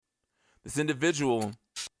This individual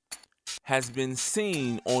has been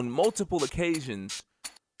seen on multiple occasions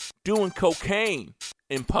doing cocaine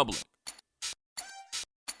in public.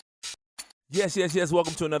 Yes.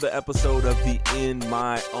 Welcome to another episode of the In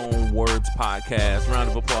My Own Words podcast. Round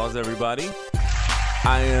of applause, everybody.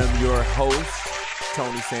 I am your host,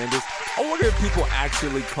 Tony Sanders. I wonder if people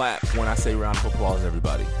actually clap when I say round of applause,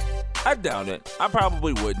 everybody. I doubt it. I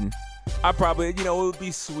probably wouldn't. It would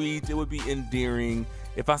be sweet. It would be endearing.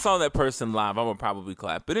 If I saw that person live, I would probably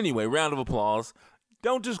clap. But anyway, round of applause.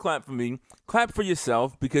 Don't just clap for me. Clap for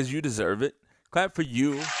yourself because you deserve it. Clap for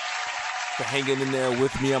you for hanging in there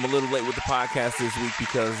with me. I'm a little late with the podcast this week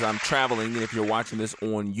because I'm traveling. And if you're watching this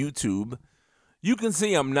on YouTube, you can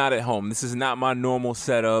see I'm not at home. This is not my normal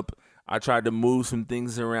setup. I tried to move some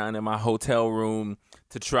things around in my hotel room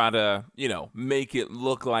to try to, make it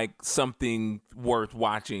look like something worth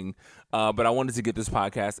watching. But I wanted to get this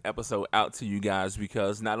podcast episode out to you guys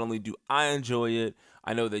because not only do I enjoy it,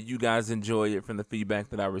 I know that you guys enjoy it from the feedback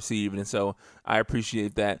that I received. And so I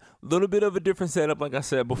appreciate that. A little bit of a different setup, like I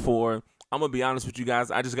said before. I'm going to be honest with you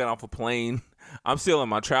guys. I just got off a plane. I'm still in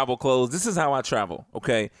my travel clothes. This is how I travel,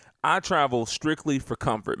 okay? I travel strictly for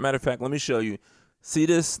comfort. Matter of fact, let me show you. See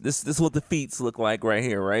this? This is what the feet look like right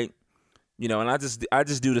here, right? And I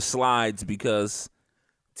just do the slides because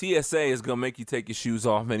TSA is going to make you take your shoes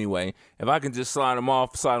off anyway. If I can just slide them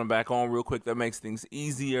off, slide them back on real quick, that makes things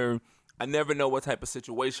easier. I never know what type of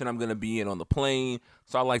situation I'm going to be in on the plane,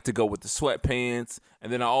 so I like to go with the sweatpants,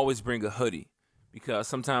 and then I always bring a hoodie because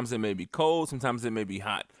sometimes it may be cold, sometimes it may be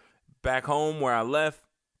hot. Back home where I left,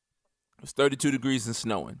 it was 32 degrees and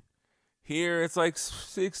snowing. Here it's like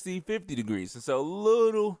 60, 50 degrees, and so a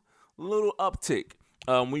little uptick.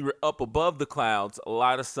 We were up above the clouds, a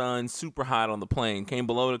lot of sun, super hot on the plane. Came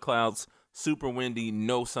below the clouds, super windy,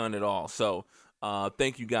 no sun at all. So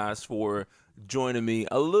thank you guys for joining me.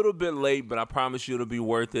 A little bit late, but I promise you it'll be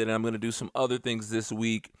worth it. And I'm going to do some other things this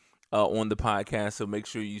week on the podcast, so make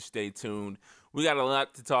sure you stay tuned. We got a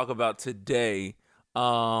lot to talk about today.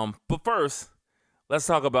 But first, let's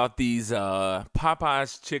talk about these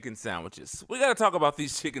Popeyes chicken sandwiches. We got to talk about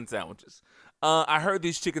these chicken sandwiches. I heard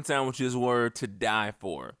these chicken sandwiches were to die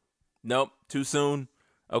for. Nope, too soon?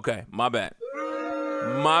 Okay, my bad.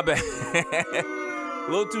 A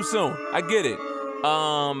little too soon. I get it.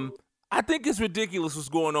 I think it's ridiculous what's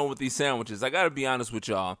going on with these sandwiches. I got to be honest with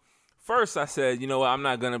y'all. First, I said, you know what, I'm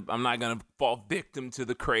not gonna fall victim to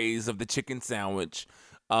the craze of the chicken sandwich.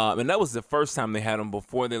 And that was the first time they had them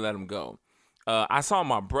before they let them go. I saw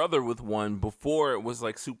my brother with one before it was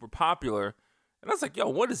like super popular. And I was like, yo,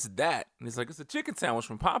 what is that? And he's like, it's a chicken sandwich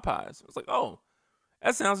from Popeyes. I was like, oh,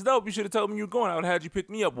 that sounds dope. You should have told me you were going. I would have had you pick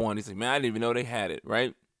me up one. He's like, man, I didn't even know they had it,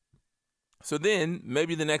 right? So then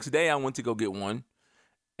maybe the next day I went to go get one.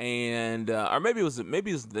 And or maybe it was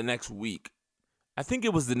the next week. I think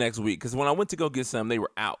it was the next week because when I went to go get some, they were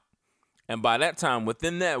out. And by that time,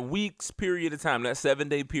 within that week's period of time, that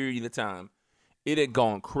 7-day period of time, it had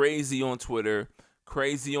gone crazy on Twitter,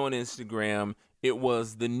 crazy on Instagram. It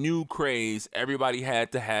was the new craze. Everybody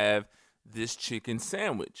had to have this chicken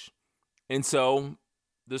sandwich. And so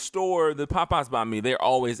the store, the Popeyes by me, they're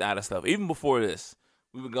always out of stuff. Even before this,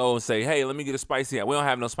 we would go and say, hey, let me get a spicy. We don't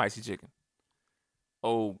have no spicy chicken.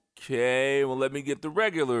 Okay, well, let me get the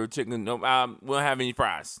regular chicken. No, we don't have any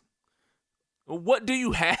fries. What do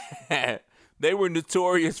you have? They were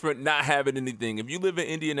notorious for not having anything. If you live in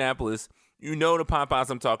Indianapolis, you know the Popeyes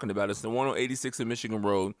I'm talking about. It's the one on 86 in Michigan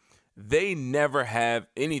Road. They never have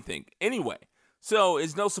anything anyway. So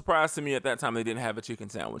it's no surprise to me at that time they didn't have a chicken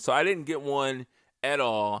sandwich. So I didn't get one at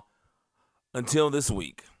all until this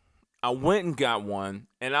week. I went and got one,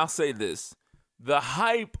 and I'll say this. The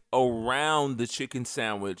hype around the chicken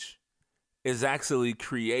sandwich is actually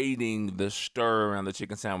creating the stir around the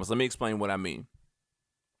chicken sandwich. Let me explain what I mean.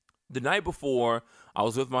 The night before, I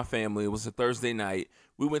was with my family. It was a Thursday night.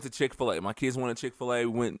 We went to Chick-fil-A. My kids wanted Chick-fil-A.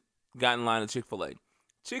 We got in line at Chick-fil-A.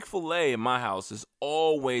 Chick-fil-A in my house is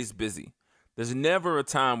always busy. There's never a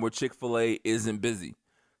time where Chick-fil-A isn't busy.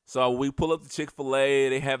 So we pull up to Chick-fil-A.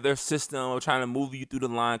 They have their system of trying to move you through the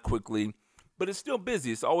line quickly. But it's still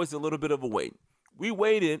busy. It's always a little bit of a wait. We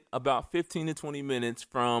waited about 15 to 20 minutes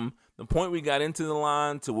from the point we got into the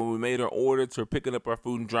line to when we made our order to picking up our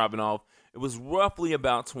food and driving off. It was roughly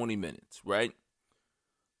about 20 minutes, right?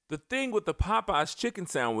 The thing with the Popeyes chicken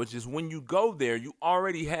sandwich is when you go there, you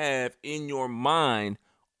already have in your mind,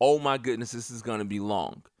 oh my goodness, this is going to be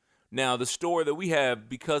long. Now, the store that we have,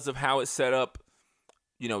 because of how it's set up,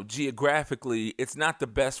 geographically, it's not the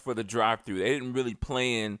best for the drive-thru. They didn't really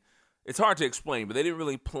plan. It's hard to explain, but they didn't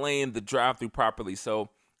really plan the drive-thru properly. So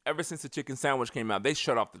ever since the chicken sandwich came out, they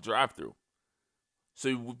shut off the drive-thru. So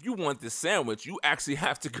if you want this sandwich, you actually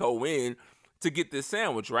have to go in to get this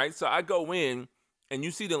sandwich, right? So I go in, and you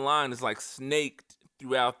see the line is like snaked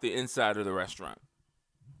throughout the inside of the restaurant.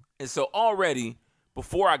 And so already,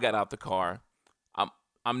 before I got out the car,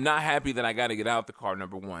 I'm not happy that I got to get out the car,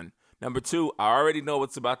 number one. Number two, I already know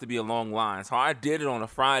it's about to be a long line. So I did it on a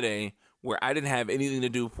Friday where I didn't have anything to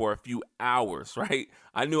do for a few hours, right?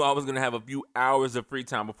 I knew I was going to have a few hours of free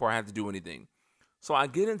time before I had to do anything. So I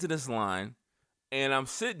get into this line, and I'm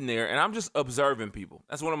sitting there, and I'm just observing people.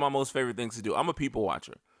 That's one of my most favorite things to do. I'm a people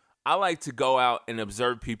watcher. I like to go out and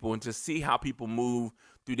observe people and just see how people move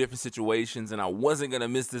through different situations, and I wasn't going to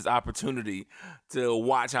miss this opportunity to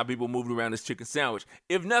watch how people moved around this chicken sandwich.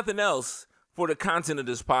 If nothing else, for the content of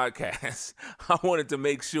this podcast, I wanted to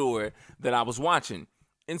make sure that I was watching.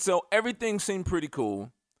 And so everything seemed pretty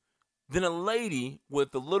cool. Then a lady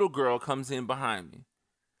with a little girl comes in behind me.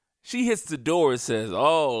 She hits the door and says,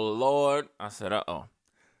 "Oh, Lord." I said, uh-oh.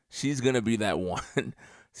 She's going to be that one.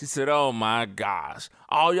 She said, "Oh, my gosh.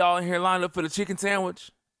 All y'all in here lined up for the chicken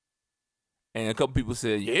sandwich?" And a couple people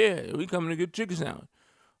said, "Yeah, we coming to get chicken sandwich."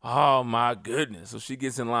 Oh, my goodness. So she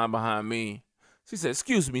gets in line behind me. She said,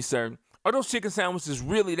 "Excuse me, sir. Are those chicken sandwiches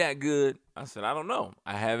really that good?" I said, "I don't know.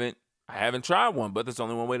 I haven't tried one, but there's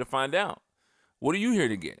only one way to find out. What are you here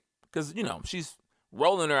to get?" Because, she's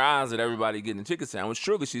rolling her eyes at everybody getting a chicken sandwich.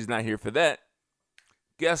 Surely she's not here for that.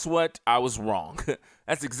 Guess what? I was wrong.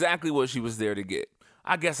 That's exactly what she was there to get.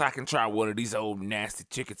 I guess I can try one of these old nasty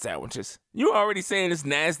chicken sandwiches. You already saying it's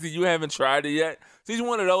nasty. You haven't tried it yet. She's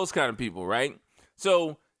one of those kind of people, right?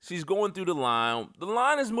 So she's going through the line. The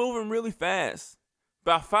line is moving really fast.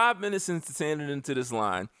 About 5 minutes into standing into this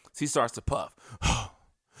line, she starts to puff.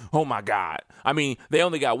 Oh my God. I mean, they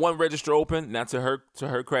only got one register open. Now to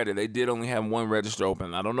her credit, they did only have one register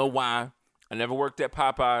open. I don't know why. I never worked at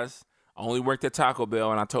Popeyes. I only worked at Taco Bell,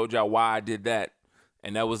 and I told y'all why I did that.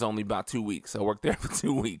 And that was only about 2 weeks. I worked there for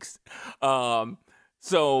 2 weeks.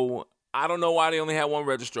 So I don't know why they only had one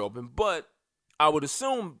register open, but I would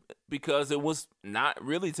assume because it was not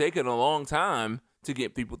really taking a long time to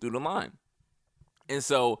get people through the line. And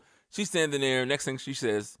so she's standing there. Next thing she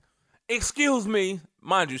says, "Excuse me."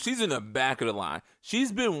 Mind you, she's in the back of the line.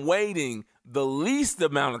 She's been waiting the least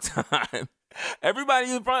amount of time. Everybody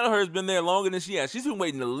in front of her has been there longer than she has. She's been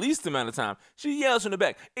waiting the least amount of time. She yells from the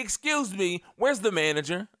back, "Excuse me, where's the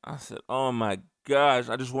manager?" I said, "Oh my gosh,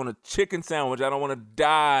 I just want a chicken sandwich. I don't want to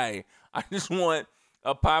die. I just want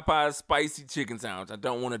a Popeye spicy chicken sandwich. I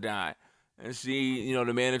don't want to die." And she,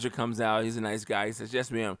 the manager comes out. He's a nice guy. He says, "Yes,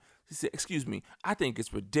 ma'am." She said, "Excuse me, I think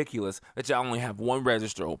it's ridiculous that y'all only have one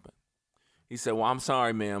register open." He said, "Well, I'm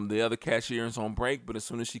sorry, ma'am. The other cashier is on break, but as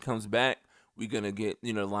soon as she comes back, we're going to get,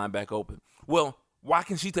 the line back open." "Well, why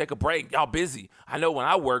can she take a break? Y'all busy." I know when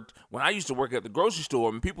I used to work at the grocery store,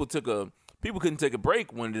 and people couldn't take a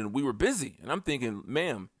break when we were busy. And I'm thinking,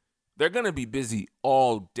 ma'am, they're going to be busy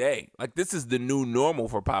all day. Like, this is the new normal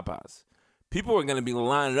for Popeyes. People are going to be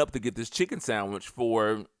lining up to get this chicken sandwich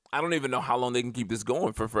for, I don't even know how long they can keep this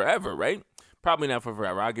going for forever, right? Probably not for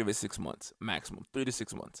forever. I'll give it 6 months maximum, 3 to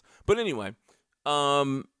 6 months. But anyway,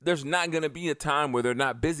 there's not going to be a time where they're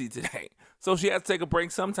not busy today. So she has to take a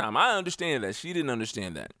break sometime. I understand that. She didn't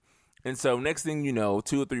understand that. And so next thing you know,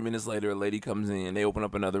 2 or 3 minutes later, a lady comes in. They open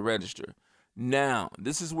up another register. Now,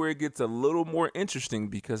 this is where it gets a little more interesting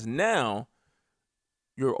because now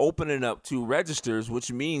you're opening up 2 registers,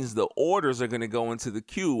 which means the orders are going to go into the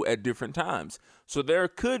queue at different times. So there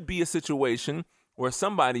could be a situation where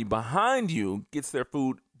somebody behind you gets their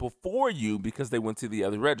food before you because they went to the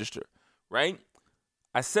other register, right?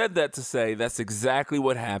 I said that to say that's exactly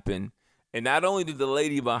what happened. And not only did the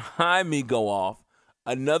lady behind me go off,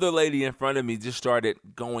 another lady in front of me just started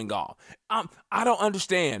going off. I don't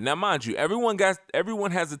understand. Now, mind you, everyone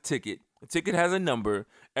has a ticket. The ticket has a number.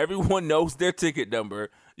 Everyone knows their ticket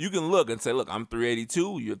number. You can look and say, "Look, I'm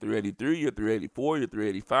 382, you're 383, you're 384, you're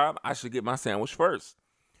 385. I should get my sandwich first."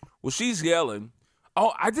 Well, she's yelling,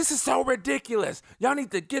 "Oh, this is so ridiculous. Y'all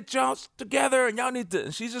need to get y'all together and y'all need to,"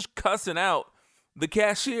 and she's just cussing out the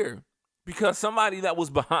cashier because somebody that was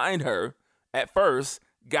behind her at first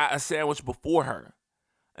got a sandwich before her.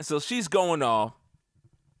 And so she's going off.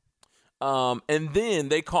 And then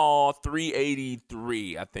they call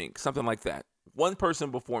 383, I think, something like that. One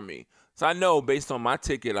person before me. So I know based on my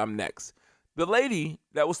ticket, I'm next. The lady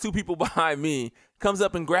that was 2 people behind me comes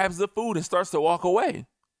up and grabs the food and starts to walk away.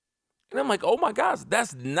 And I'm like, oh my gosh,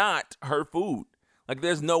 that's not her food. Like,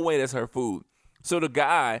 there's no way that's her food. So the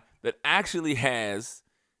guy that actually has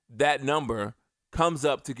that number comes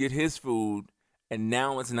up to get his food, and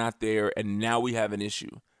now it's not there, and now we have an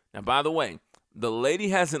issue. Now, by the way, the lady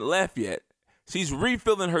hasn't left yet. She's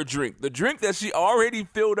refilling her drink. The drink that she already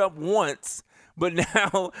filled up once, but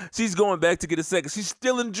now she's going back to get a second. She's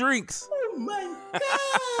stealing drinks. Oh, my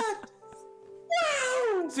God.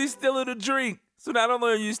 Wow. She's stealing a drink. So not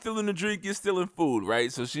only are you stealing the drink, you're stealing food,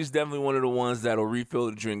 right? So she's definitely one of the ones that'll refill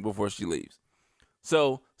the drink before she leaves.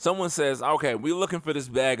 So someone says, okay, we're looking for this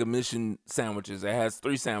bag of Mission sandwiches. It has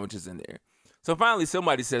 3 sandwiches in there. So finally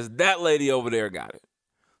somebody says, that lady over there got it.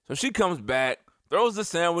 So she comes back, throws the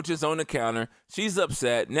sandwiches on the counter. She's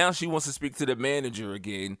upset. Now she wants to speak to the manager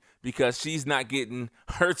again because she's not getting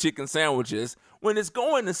her chicken sandwiches when it's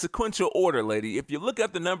going in sequential order, lady. If you look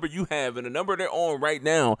at the number you have and the number they're on right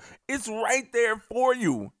now, it's right there for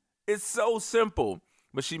you. It's so simple,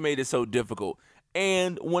 but she made it so difficult.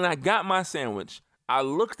 And when I got my sandwich, I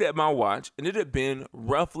looked at my watch and it had been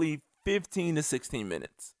roughly 15 to 16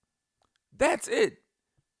 minutes. That's it.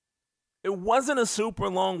 It wasn't a super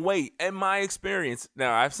long wait in my experience.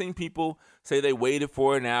 Now, I've seen people say they waited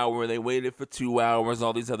for an hour, they waited for 2 hours,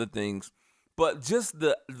 all these other things. But just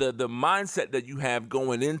the mindset that you have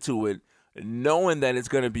going into it, knowing that it's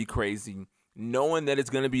going to be crazy, knowing that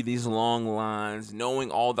it's going to be these long lines,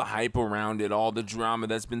 knowing all the hype around it, all the drama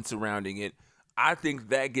that's been surrounding it, I think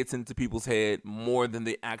that gets into people's head more than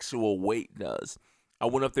the actual wait does. I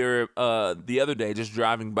went up there the other day just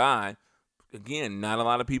driving by. Again, not a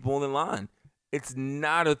lot of people in line. It's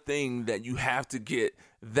not a thing that you have to get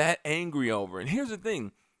that angry over. And here's the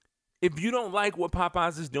thing. If you don't like what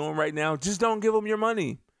Popeyes is doing right now, just don't give them your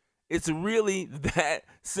money. It's really that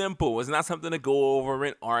simple. It's not something to go over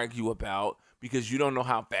and argue about because you don't know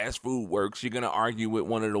how fast food works. You're going to argue with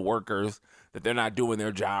one of the workers that they're not doing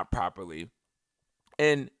their job properly.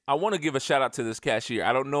 And I want to give a shout out to this cashier.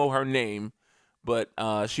 I don't know her name, but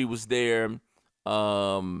she was there.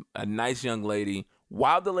 A nice young lady.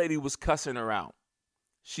 While the lady was cussing her out,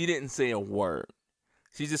 she didn't say a word.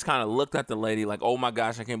 She just kind of looked at the lady like, oh my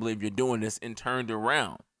gosh, I can't believe you're doing this, and turned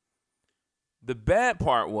around. The bad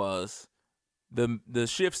part was the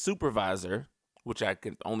shift supervisor, which I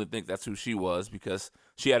can only think that's who she was because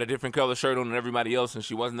she had a different color shirt on than everybody else, and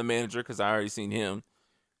she wasn't the manager because I already seen him.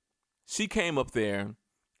 She came up there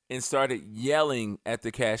and started yelling at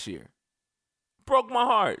the cashier. Broke my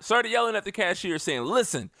heart. Started yelling at the cashier saying,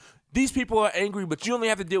 listen, these people are angry, but you only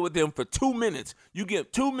have to deal with them for 2 minutes. You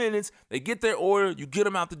give 2 minutes, they get their order, you get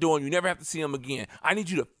them out the door, and you never have to see them again. I need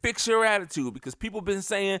you to fix your attitude because people have been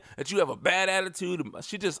saying that you have a bad attitude.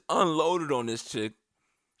 She just unloaded on this chick,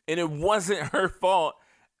 and it wasn't her fault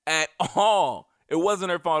at all. It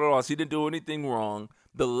wasn't her fault at all. She didn't do anything wrong.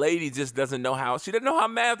 The lady just doesn't know how. She doesn't know how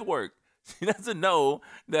math works. She doesn't know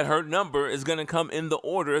that her number is going to come in the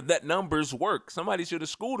order that numbers work. Somebody should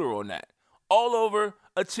have schooled her on that. All over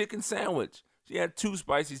a chicken sandwich. She had 2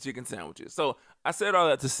 spicy chicken sandwiches. So I said all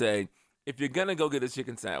that to say, if you're going to go get a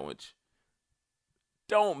chicken sandwich,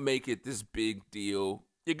 don't make it this big deal.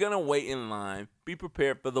 You're going to wait in line. Be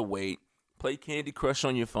prepared for the wait. Play Candy Crush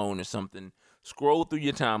on your phone or something. Scroll through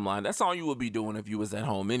your timeline. That's all you would be doing if you was at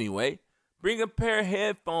home anyway. Bring a pair of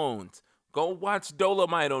headphones. Go watch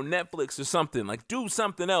Dolomite on Netflix or something. Like, do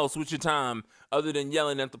something else with your time other than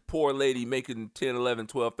yelling at the poor lady making $10, $11,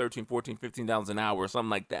 $12, $13, $14, $15 an hour or something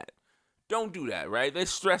like that. Don't do that, right? They're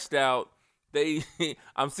stressed out.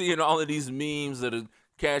 I'm seeing all of these memes of the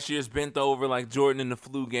cashiers bent over like Jordan in the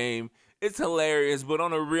flu game. It's hilarious, but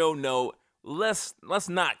on a real note, let's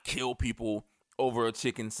not kill people over a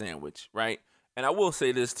chicken sandwich, right? And I will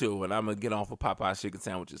say this too, and I'm gonna get off of Popeye's chicken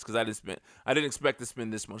sandwiches because I didn't expect to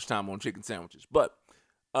spend this much time on chicken sandwiches. But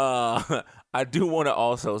I do want to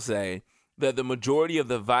also say that the majority of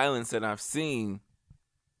the violence that I've seen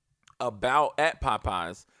at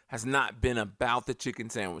Popeyes has not been about the chicken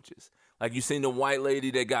sandwiches. Like you seen the white lady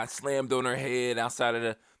that got slammed on her head outside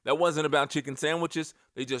of that wasn't about chicken sandwiches.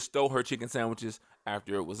 They just stole her chicken sandwiches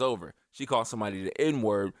after it was over. She called somebody the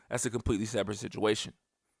N-word. That's a completely separate situation.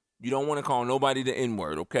 You don't want to call nobody the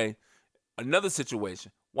N-word, okay? Another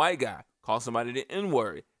situation, white guy called somebody the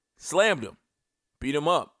N-word, slammed him, beat him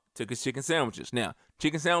up, took his chicken sandwiches. Now,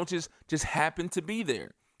 chicken sandwiches just happened to be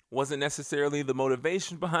there. Wasn't necessarily the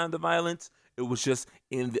motivation behind the violence. It was just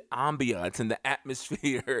in the ambiance and the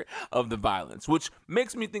atmosphere of the violence, which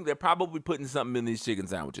makes me think they're probably putting something in these chicken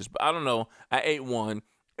sandwiches. But I don't know. I ate one.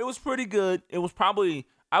 It was pretty good. It was probably,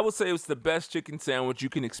 I would say it was the best chicken sandwich you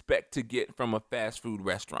can expect to get from a fast food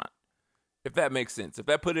restaurant, if that makes sense. If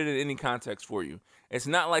that put it in any context for you. It's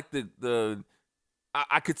not like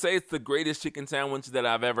I could say it's the greatest chicken sandwich that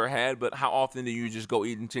I've ever had, but how often do you just go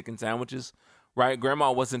eating chicken sandwiches, right?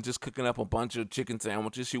 Grandma wasn't just cooking up a bunch of chicken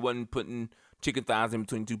sandwiches. She wasn't putting chicken thighs in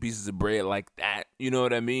between 2 pieces of bread like that. You know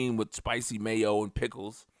what I mean? With spicy mayo and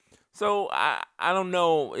pickles. So I don't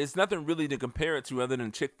know. It's nothing really to compare it to other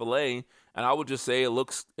than Chick-fil-A. And I would just say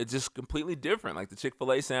it's just completely different. Like the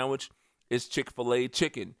Chick-fil-A sandwich is Chick-fil-A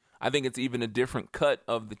chicken. I think it's even a different cut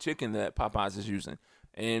of the chicken that Popeyes is using.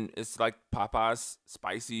 And it's like Popeyes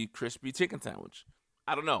spicy, crispy chicken sandwich.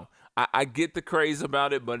 I don't know. I get the craze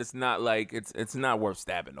about it, but it's not like it's not worth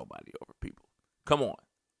stabbing nobody over, people. Come on.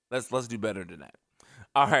 Let's do better than that.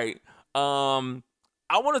 All right. I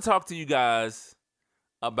want to talk to you guys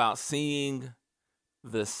about seeing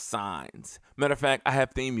the signs. Matter of fact, I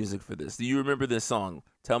have theme music for this. Do you remember this song?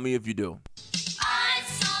 Tell me if you do. I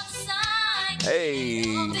saw the sign. Hey.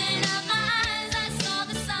 Open up my eyes, I saw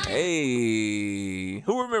the sign. Hey.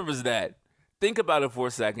 Who remembers that? Think about it for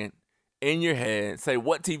a second. In your head, say,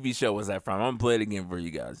 what TV show was that from? I'm going to play it again for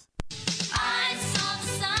you guys. I saw the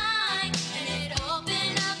sign, and it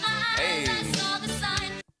opened up my eyes, I saw the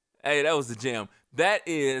sign. Hey, that was the jam. That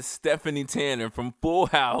is Stephanie Tanner from Full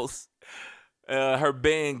House. Her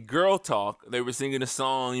band Girl Talk. They were singing a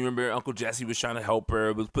song. You remember Uncle Jesse was trying to help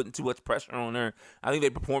her, was putting too much pressure on her. I think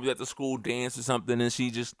they performed at the school dance or something, and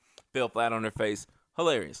she just fell flat on her face.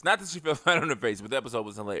 Hilarious. Not that she fell flat on her face, but the episode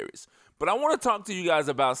was hilarious. But I want to talk to you guys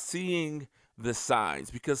about seeing the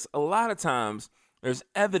signs, because a lot of times there's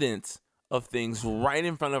evidence of things right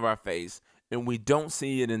in front of our face, and we don't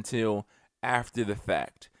see it until after the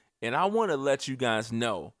fact. And I want to let you guys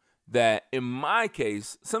know that in my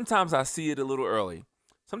case, sometimes I see it a little early.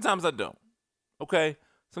 Sometimes I don't. Okay?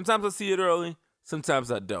 Sometimes I see it early. Sometimes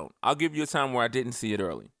I don't. I'll give you a time where I didn't see it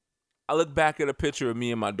early. I look back at a picture of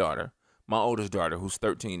me and my daughter, my oldest daughter, who's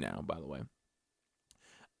 13 now, by the way.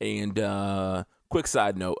 And quick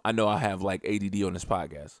side note, I know I have like ADD on this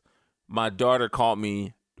podcast. My daughter called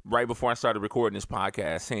me right before I started recording this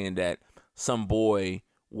podcast saying that some boy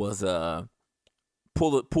was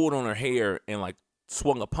pulled on her hair and like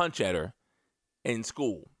swung a punch at her in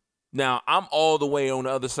school. Now, I'm all the way on the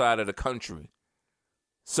other side of the country.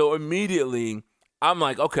 So immediately, I'm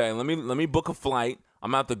like, okay, let me book a flight.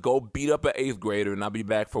 I'm about to go beat up an 8th grader, and I'll be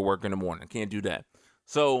back for work in the morning. Can't do that.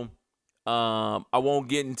 So I won't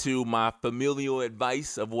get into my familial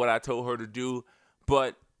advice of what I told her to do,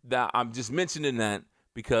 but that I'm just mentioning that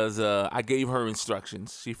because I gave her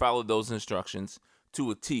instructions. She followed those instructions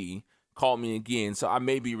to a T. Called me again, so I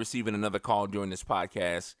may be receiving another call during this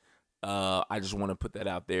podcast. I just want to put that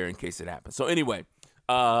out there in case it happens. So anyway,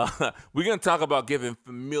 we're going to talk about giving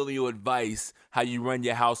familial advice, how you run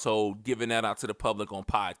your household, giving that out to the public on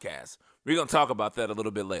podcasts. We're going to talk about that a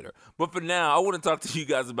little bit later. But for now, I want to talk to you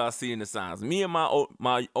guys about seeing the signs. Me and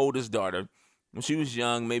my oldest daughter, when she was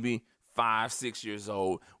young, maybe 5, 6 years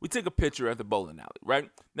old, we took a picture at the bowling alley, right?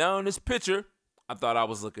 Now, in this picture, I thought I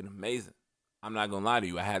was looking amazing. I'm not going to lie to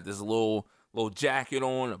you. I had this little jacket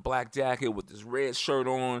on, a black jacket with this red shirt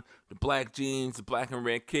on, the black jeans, the black and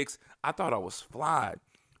red kicks. I thought I was fly.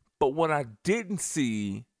 But what I didn't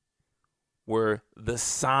see were the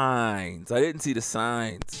signs. I didn't see the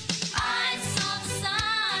signs. I saw the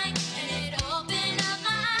sign, and it opened up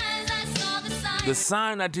my eyes, I saw the sign. The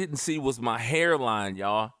sign I didn't see was my hairline,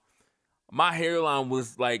 y'all. My hairline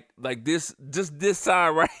was like this, just this side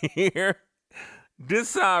right here. This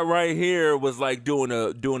side right here was like doing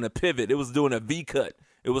a pivot. It was doing a V cut.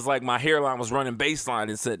 It was like my hairline was running baseline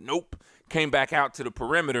and said, nope. Came back out to the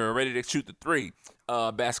perimeter and ready to shoot the 3.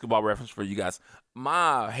 Basketball reference for you guys.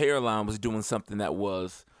 My hairline was doing something that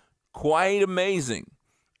was quite amazing.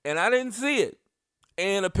 And I didn't see it.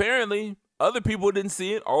 And apparently other people didn't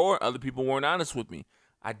see it, or other people weren't honest with me.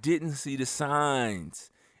 I didn't see the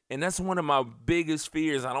signs. And that's one of my biggest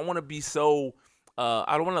fears. I don't want to be so...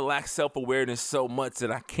 I don't want to lack self-awareness so much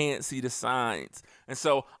that I can't see the signs. And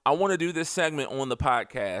so I want to do this segment on the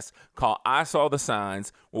podcast called I Saw the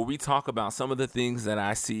Signs, where we talk about some of the things that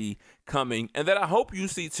I see coming and that I hope you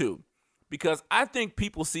see too. Because I think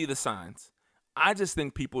people see the signs. I just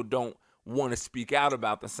think people don't want to speak out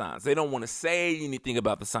about the signs. They don't want to say anything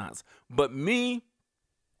about the signs. But me,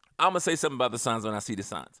 I'm going to say something about the signs when I see the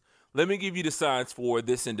signs. Let me give you the signs for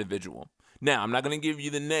this individual. Now, I'm not going to give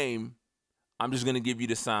you the name. I'm just going to give you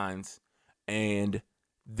the signs, and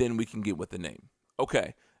then we can get with the name.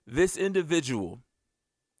 Okay, this individual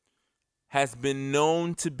has been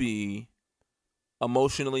known to be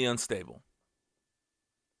emotionally unstable.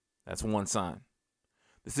 That's one sign.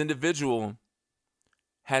 This individual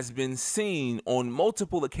has been seen on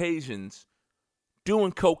multiple occasions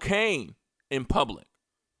doing cocaine in public.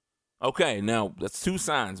 Okay, now that's 2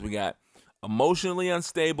 signs. We got emotionally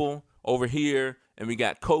unstable over here, and we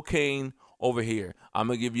got cocaine over here. I'm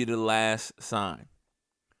going to give you the last sign.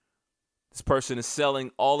 This person is selling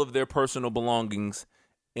all of their personal belongings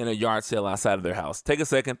in a yard sale outside of their house. Take a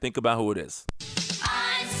second. Think about who it is.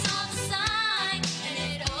 I saw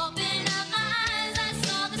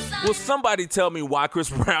Will somebody tell me why Chris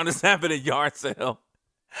Brown is having a yard sale?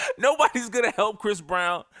 Nobody's going to help Chris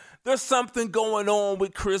Brown. There's something going on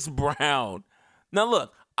with Chris Brown. Now,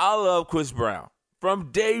 look, I love Chris Brown.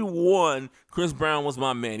 From day one, Chris Brown was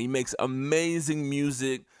my man. He makes amazing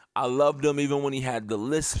music. I loved him even when he had the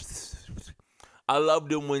lisp. I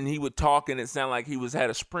loved him when he would talk and it sounded like he had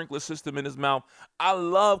a sprinkler system in his mouth. I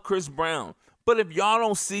love Chris Brown. But if y'all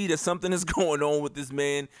don't see that something is going on with this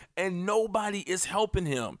man and nobody is helping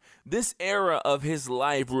him, this era of his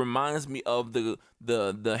life reminds me of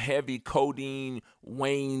the heavy codeine,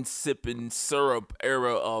 Wayne sipping syrup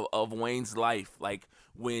era of Wayne's life. Like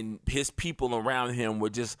when his people around him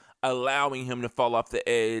were just allowing him to fall off the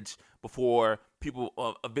edge before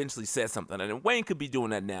people eventually said something. And Wayne could be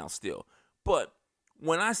doing that now still. But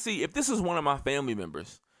when I see, if this is one of my family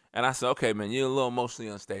members, and I say, okay, man, you're a little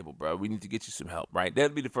emotionally unstable, bro. We need to get you some help, right?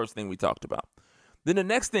 That'd be the first thing we talked about. Then the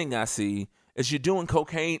next thing I see is you're doing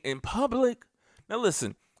cocaine in public. Now,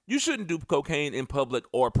 listen, you shouldn't do cocaine in public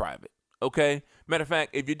or private, okay? Matter of fact,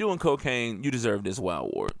 if you're doing cocaine, you deserve this WOW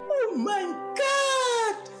award. Oh, my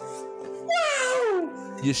God.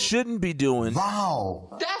 Wow. You shouldn't be doing...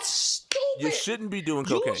 Wow. That's stupid. You shouldn't be doing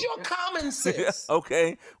cocaine. Use your common sense.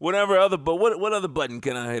 Okay, whatever other... But what other button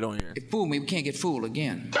can I hit on here? If fool me, we can't get fooled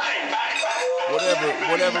again.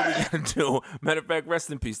 Whatever we gotta do. Matter of fact, rest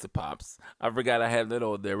in peace to Pops. I forgot I had that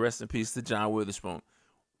over there. Rest in peace to John Witherspoon.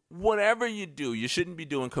 Whatever you do, you shouldn't be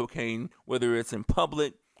doing cocaine, whether it's in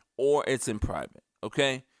public or it's in private,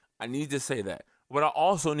 okay? I need to say that. But I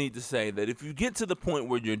also need to say that if you get to the point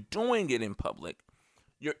where you're doing it in public,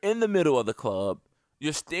 you're in the middle of the club,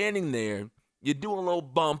 you're standing there, you do a little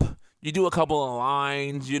bump, you do a couple of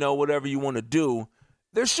lines, whatever you want to do,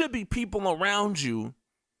 there should be people around you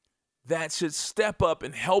that should step up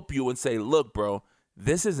and help you and say, look, bro,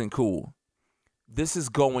 this isn't cool. This is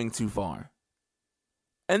going too far.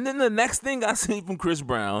 And then the next thing I see from Chris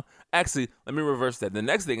Brown, actually, let me reverse that. The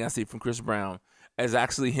next thing I see from Chris Brown is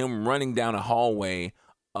actually him running down a hallway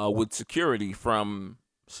with security from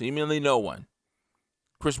seemingly no one.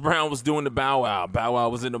 Chris Brown was doing the Bow Wow. Bow Wow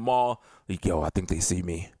was in the mall. Like, yo, I think they see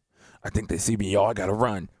me. Yo, I got to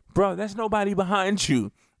run. Bro, there's nobody behind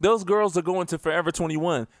you. Those girls are going to Forever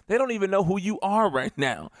 21. They don't even know who you are right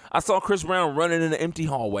now. I saw Chris Brown running in an empty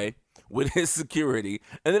hallway with his security.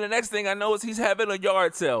 And then the next thing I know is he's having a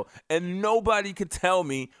yard sale. And nobody can tell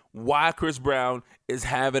me why Chris Brown is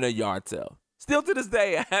having a yard sale. Still to this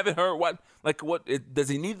day, I haven't heard does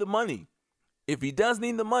he need the money? If he does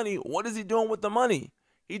need the money, what is he doing with the money?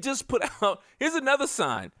 He just put out, here's another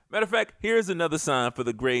sign. Matter of fact, here's another sign for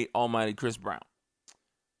the great almighty Chris Brown.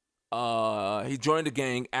 He joined the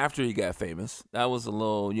gang after he got famous. That was a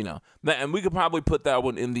little, and we could probably put that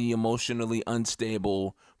one in the emotionally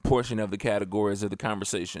unstable portion of the categories of the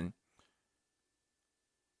conversation.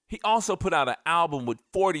 He also put out an album with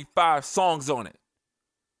 45 songs on it.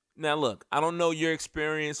 Now, look, I don't know your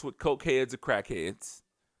experience with cokeheads or crackheads,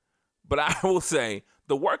 but I will say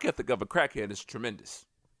the work ethic of a crackhead is tremendous.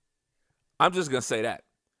 I'm just going to say that.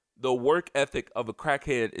 The work ethic of a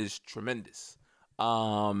crackhead is tremendous.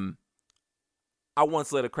 I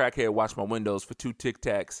once let a crackhead watch my windows for 2 Tic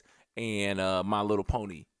Tacs and My Little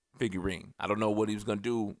Pony figurine. I don't know what he was going to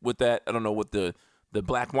do with that. I don't know what the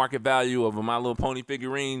black market value of a My Little Pony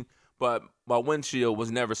figurine, but my windshield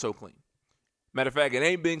was never so clean. Matter of fact, it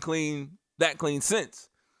ain't been that clean since.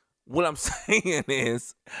 What I'm saying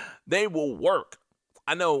is they will work.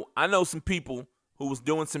 I know some people who was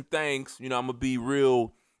doing some things, I'm going to be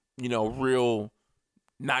real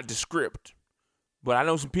not descript. But I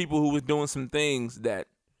know some people who was doing some things that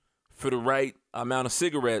for the right amount of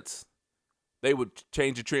cigarettes, they would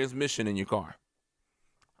change the transmission in your car.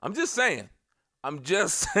 I'm just saying.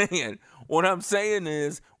 What I'm saying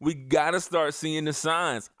is we got to start seeing the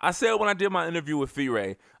signs. I said when I did my interview with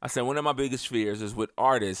Fee-Ray, I said one of my biggest fears is with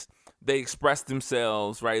artists, they express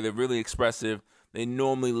themselves, right? They're really expressive. They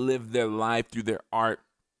normally live their life through their art.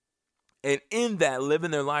 And in that,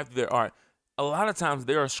 living their life through their art, a lot of times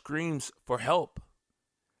there are screams for help.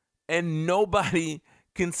 And nobody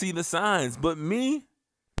can see the signs. But me,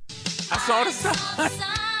 I saw the signs.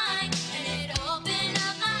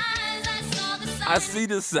 I see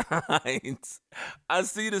the signs. I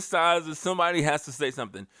see the signs that somebody has to say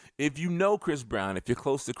something. If you know Chris Brown, if you're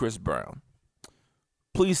close to Chris Brown,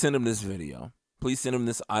 please send him this video. Please send him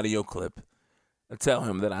this audio clip and tell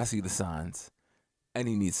him that I see the signs and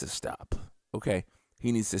he needs to stop. Okay?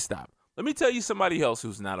 He needs to stop. Let me tell you somebody else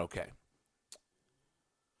who's not okay.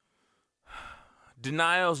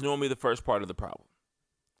 Denial is normally the first part of the problem.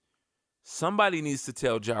 Somebody needs to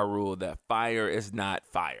tell Ja Rule that fire is not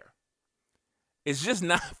fire. It's just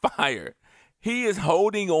not fire. He is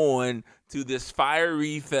holding on to this fire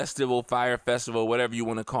festival, whatever you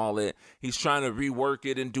want to call it. He's trying to rework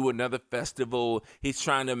it and do another festival. He's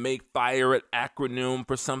trying to make fire an acronym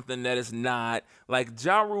for something that is not. Like,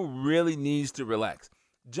 Ja Rule really needs to relax.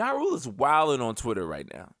 Ja Rule is wilding on Twitter right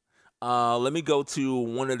now. Let me go to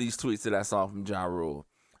one of these tweets that I saw from Ja Rule.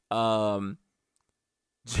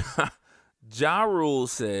 Ja Rule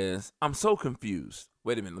says, I'm so confused.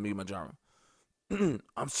 Wait a minute, let me get my Ja Rule.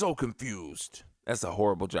 I'm so confused. That's a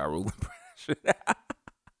horrible Ja Rule impression.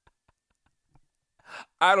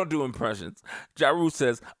 I don't do impressions. Ja Rule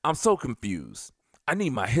says, I'm so confused. I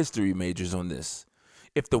need my history majors on this.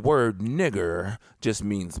 If the word nigger just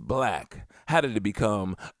means black, how did it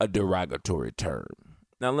become a derogatory term?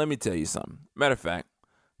 Now, let me tell you something. Matter of fact,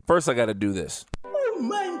 first I got to do this. Oh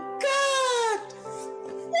my God!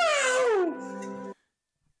 Wow!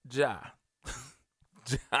 Ja.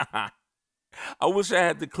 I wish I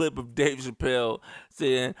had the clip of Dave Chappelle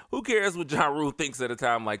saying, who cares what Ja Rule thinks at a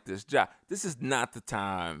time like this? Ja, this is not the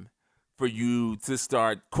time for you to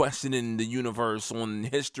start questioning the universe on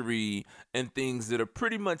history and things that are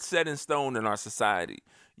pretty much set in stone in our society.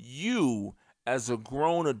 You, as a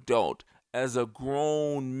grown adult, as a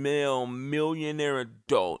grown male millionaire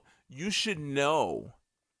adult, you should know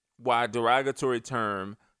why a derogatory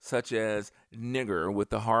term such as nigger with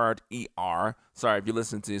the hard ER. Sorry, if you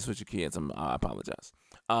listen to this with your kids, I apologize.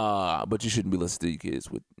 But you shouldn't be listening to your kids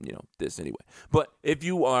with, this anyway. But if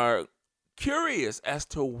you are curious as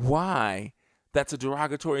to why that's a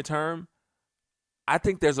derogatory term, I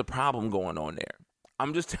think there's a problem going on there.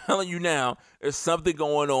 I'm just telling you now, there's something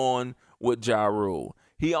going on with Ja Rule.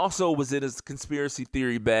 He also was in his conspiracy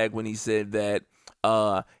theory bag when he said that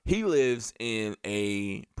he lives in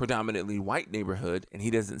a predominantly white neighborhood and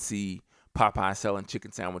he doesn't see Popeye selling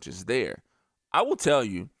chicken sandwiches there. I will tell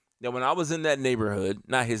you that when I was in that neighborhood,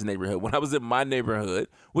 not his neighborhood, when I was in my neighborhood,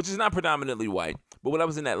 which is not predominantly white, but when I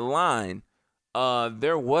was in that line,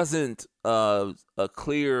 there wasn't a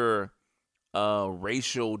clear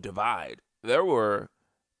racial divide. There were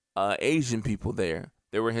Asian people there.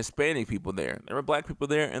 There were Hispanic people there. There were black people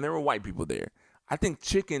there, and there were white people there. I think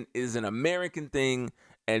chicken is an American thing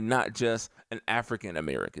and not just an African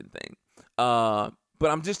American thing. But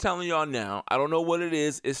I'm just telling y'all now, I don't know what it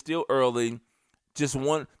is. It's still early. Just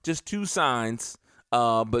two signs.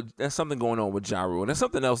 But there's something going on with Ja Rule. And there's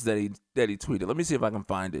something else that he tweeted. Let me see if I can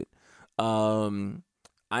find it.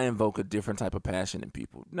 I invoke a different type of passion in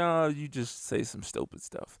people. No, you just say some stupid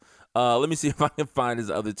stuff. Let me see if I can find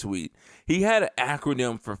his other tweet. He had an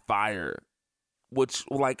acronym for FIRE, which,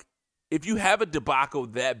 like, if you have a debacle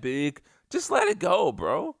that big, just let it go,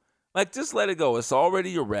 bro. Like, just let it go. It's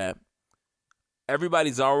already a rap.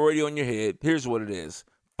 Everybody's already on your head. Here's what it is.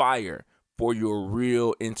 FIRE, for your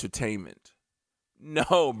real entertainment.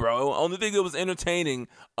 No, bro. Only thing that was entertaining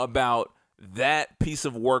about that piece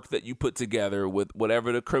of work that you put together with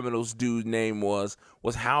whatever the criminal's dude's name was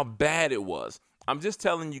how bad it was. I'm just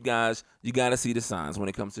telling you guys, you got to see the signs when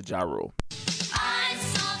it comes to Ja Rule. I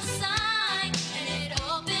saw the sign, and it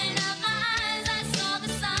opened up my eyes. I saw the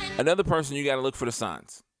sign. Another person you got to look for the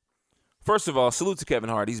signs. First of all, salute to Kevin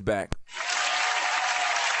Hart. He's back.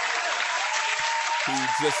 He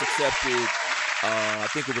just accepted, I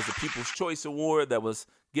think it was the People's Choice Award that was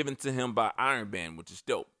given to him by Iron Man, which is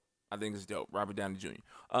dope. I think it's dope. Robert Downey Jr.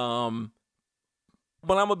 But I'm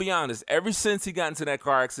going to be honest. Ever since he got into that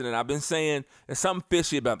car accident, I've been saying there's something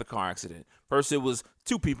fishy about the car accident. First, it was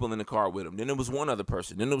 2 people in the car with him. Then it was 1 other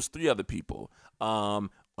person. Then it was 3 other people.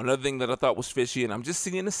 Another thing that I thought was fishy, and I'm just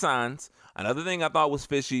seeing the signs. Another thing I thought was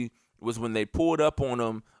fishy was when they pulled up on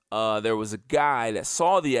him, there was a guy that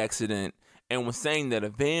saw the accident and was saying that a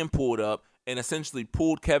van pulled up and essentially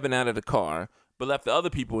pulled Kevin out of the car, but left the other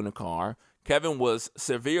people in the car. Kevin was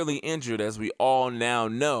severely injured, as we all now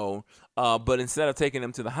know, but instead of taking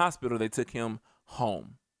him to the hospital, they took him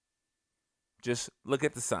home. Just look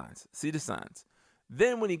at the signs. See the signs.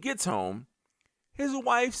 Then when he gets home, his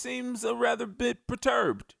wife seems a rather bit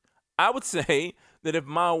perturbed. I would say that if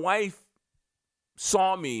my wife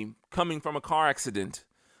saw me coming from a car accident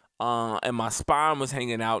and my spine was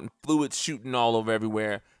hanging out and fluids shooting all over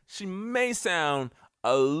everywhere, she may sound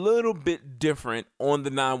a little bit different on the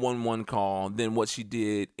 911 call than what she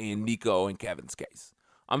did in Nico and Kevin's case.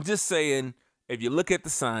 I'm just saying, if you look at the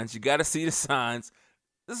signs, you got to see the signs.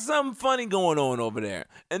 There's something funny going on over there.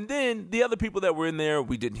 And then the other people that were in there,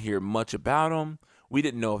 we didn't hear much about them. We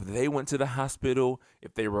didn't know if they went to the hospital,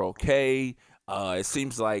 if they were okay. It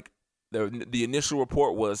seems like the initial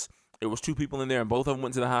report was it was 2 people in there and both of them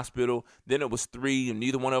went to the hospital. Then it was 3 and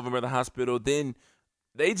neither one of them were in the hospital. Then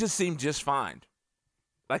they just seemed just fine.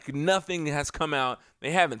 Like nothing has come out.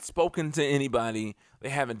 They haven't spoken to anybody. They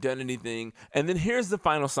haven't done anything. And then here's the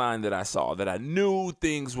final sign that I saw that I knew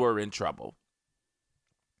things were in trouble.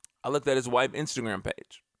 I looked at his wife's Instagram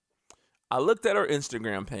page. I looked at her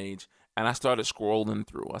Instagram page and I started scrolling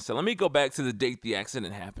through. I said, let me go back to the date the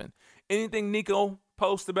accident happened. Anything Nico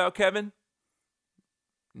post about Kevin?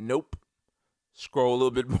 Nope. Scroll a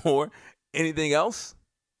little bit more. Anything else?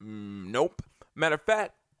 Nope. Matter of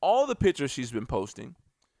fact, all the pictures she's been posting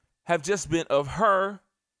have just been of her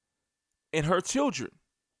and her children.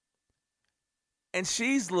 And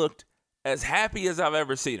she's looked as happy as I've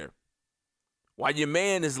ever seen her. While your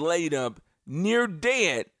man is laid up near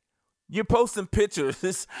dead, you're posting pictures.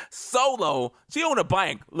 It's solo. She on a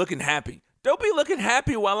bike looking happy. Don't be looking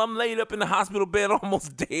happy while I'm laid up in the hospital bed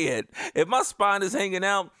almost dead. If my spine is hanging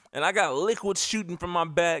out and I got liquid shooting from my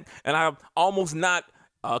back and I'm almost not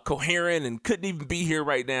coherent and couldn't even be here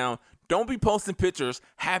right now, don't be posting pictures,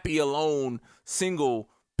 happy, alone, single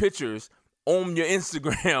pictures on your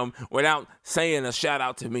Instagram without saying a shout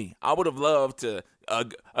out to me. I would have loved to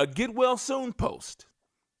a get well soon post.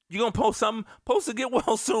 You gonna post something? Post a get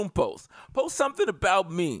well soon post. Post something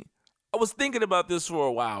about me. I was thinking about this for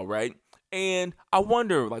a while, right? And I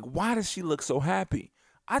wonder, like, why does she look so happy?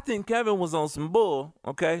 I think Kevin was on some bull,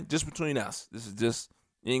 okay? Just between us. This is just,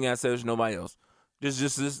 you ain't gotta say there's nobody else.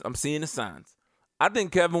 This, I'm seeing the signs. I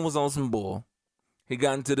think Kevin was on some bull. He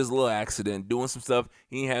got into this little accident, doing some stuff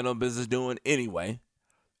he ain't had no business doing anyway.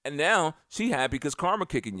 And now she happy because karma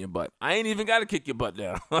kicking your butt. I ain't even got to kick your butt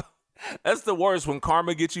down. That's the worst, when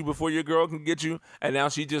karma gets you before your girl can get you, and now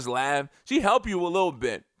she just laugh. She help you a little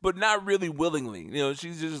bit, but not really willingly. You know,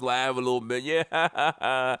 she just laugh a little bit.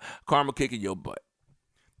 Yeah, karma kicking your butt.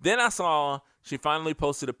 Then I saw she finally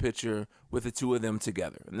posted a picture with the two of them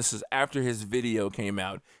together. And this is after his video came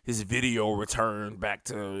out. His video returned back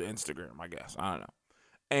to Instagram, I guess. I don't know.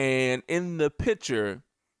 And in the picture,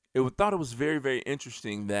 thought it was very, very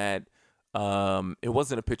interesting that it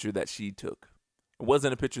wasn't a picture that she took. It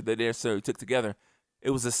wasn't a picture that they necessarily took together.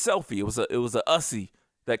 It was a selfie. It was a ussy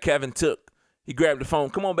that Kevin took. He grabbed the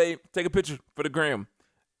phone. Come on, babe. Take a picture for the gram.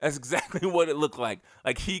 That's exactly what it looked like.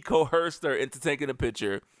 Like he coerced her into taking a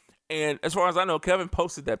picture. And as far as I know, Kevin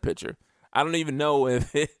posted that picture. I don't even know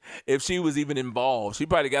if she was even involved. She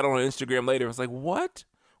probably got on Instagram later and was like, what?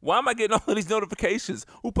 Why am I getting all of these notifications?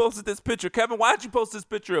 Who posted this picture? Kevin, why did you post this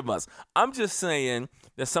picture of us? I'm just saying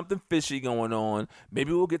there's something fishy going on.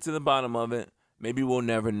 Maybe we'll get to the bottom of it. Maybe we'll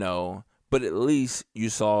never know. But at least you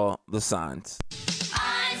saw the signs.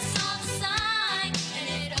 I saw the sign,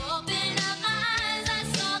 and it opened up my eyes. I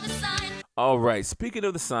saw the sign. All right, speaking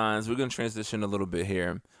of the signs, we're going to transition a little bit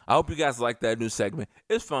here. I hope you guys like that new segment.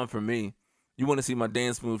 It's fun for me. You want to see my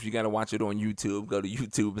dance moves, you got to watch it on YouTube. Go to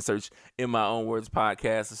YouTube and search In My Own Words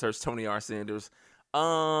Podcast and search Tony R. Sanders. We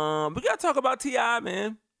got to talk about T.I.,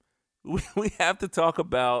 man. We have to talk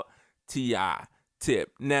about T.I.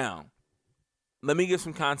 Tip. Now, let me give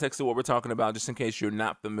some context to what we're talking about just in case you're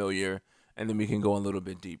not familiar, and then we can go a little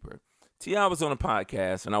bit deeper. T.I. was on a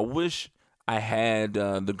podcast, and I wish I had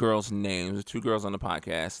the girls' names, the two girls on the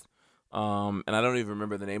podcast. And I don't even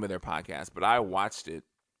remember the name of their podcast, but I watched it.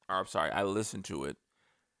 I listened to it.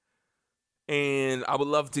 And I would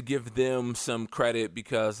love to give them some credit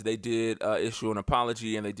because they did issue an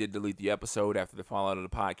apology and they did delete the episode after the fallout of the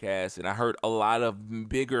podcast. And I heard a lot of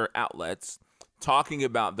bigger outlets talking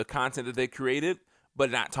about the content that they created,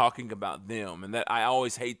 but not talking about them. And that I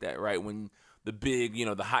always hate that, right? When the big,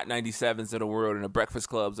 the Hot 97s of the world and the Breakfast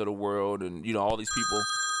Clubs of the world and, all these people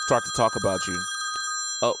start to talk about you.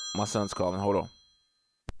 Oh, my son's calling. Hold on.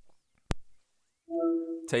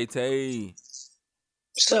 Tay.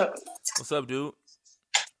 What's up? What's up, dude?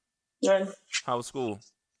 None. How was school?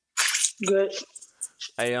 Good.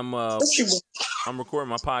 Hey, I'm What you doing? recording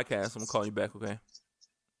my podcast. I'm gonna call you back, okay?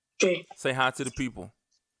 Okay. Say hi to the people.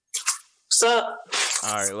 What's up?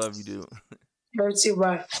 All right, love you, dude. Love you,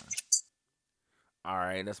 bye. All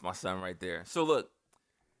right, that's my son right there. So look,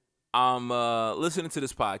 I'm listening to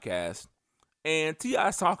this podcast, and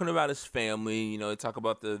T.I.'s talking about his family. They talk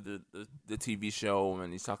about the TV show,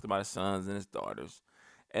 and he's talking about his sons and his daughters.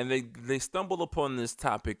 And they stumble upon this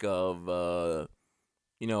topic of,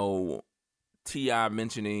 T.I.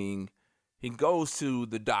 mentioning he goes to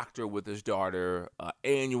the doctor with his daughter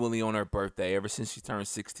annually on her birthday ever since she turned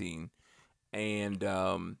 16. And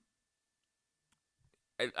I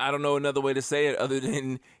don't know another way to say it other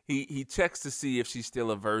than he checks to see if she's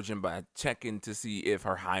still a virgin by checking to see if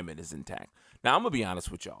her hymen is intact. Now, I'm going to be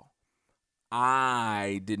honest with y'all.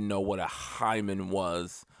 I didn't know what a hymen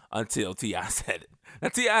was until T.I. said it. Now,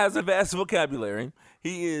 T.I. has a vast vocabulary.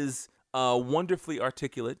 He is wonderfully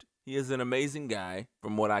articulate He is an amazing guy,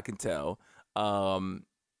 from what I can tell. And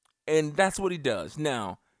that's what he does.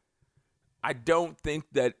 Now, I don't think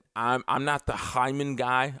that I'm not the hymen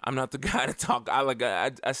guy. I'm not the guy to talk.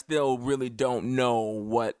 I still really don't know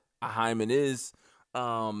what a hymen is.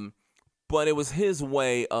 But it was his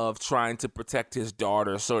way of trying to protect his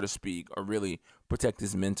daughter, so to speak, or really protect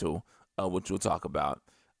his mental, which we'll talk about.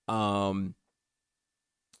 And,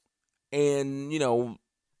 you know,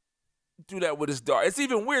 do that with his daughter. It's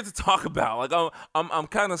even weird to talk about. Like I'm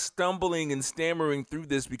kind of stumbling and stammering through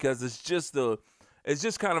this because it's just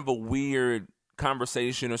kind of a weird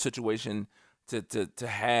conversation or situation to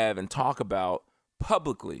have and talk about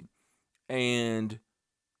publicly. And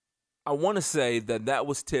I want to say that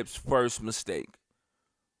was Tip's first mistake.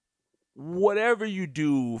 Whatever you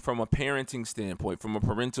do from a parenting standpoint, from a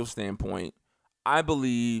parental standpoint, I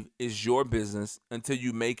believe is your business until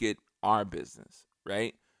you make it our business,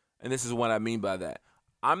 right? And this is what I mean by that.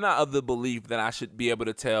 I'm not of the belief that I should be able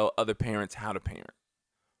to tell other parents how to parent.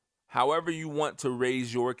 However you want to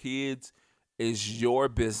raise your kids is your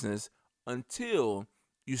business until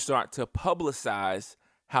you start to publicize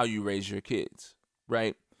how you raise your kids,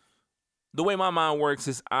 right? The way my mind works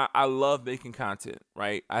is I love making content,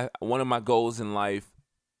 right? One of my goals in life,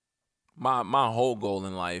 my whole goal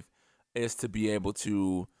in life is to be able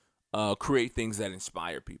to create things that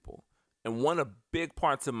inspire people. And one of the big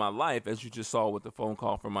parts of my life, as you just saw with the phone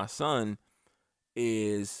call from my son,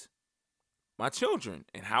 is my children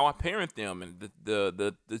and how I parent them and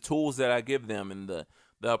the tools that I give them and the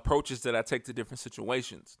approaches that I take to different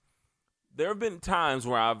situations. There have been times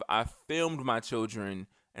where I've filmed my children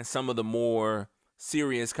and some of the more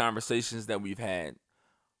serious conversations that we've had.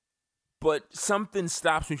 But something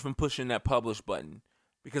stops me from pushing that publish button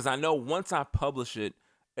because I know once I publish it,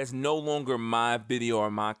 it's no longer my video or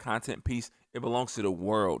my content piece. It belongs to the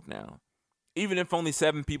world now. Even if only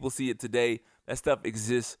 7 people see it today, that stuff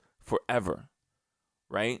exists forever,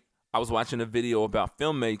 right? I was watching a video about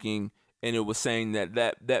filmmaking, and it was saying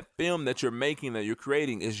that film that you're making, that you're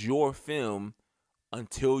creating, is your film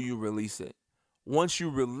until you release it. Once you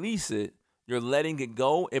release it, you're letting it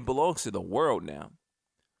go. It belongs to the world now.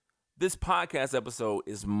 This podcast episode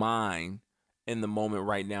is mine in the moment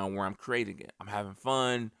right now where I'm creating it. I'm having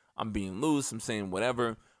fun. I'm being loose. I'm saying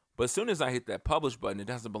whatever. But as soon as I hit that publish button, it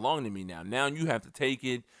doesn't belong to me now. Now you have to take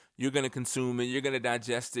it. You're going to consume it. You're going to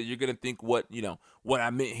digest it. You're going to think what I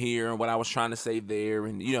meant here and what I was trying to say there.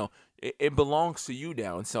 And, it belongs to you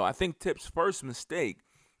now. And so I think Tip's first mistake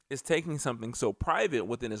is taking something so private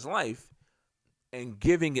within his life and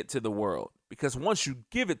giving it to the world. Because once you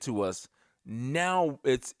give it to us, now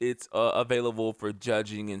it's available for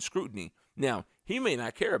judging and scrutiny. Now, he may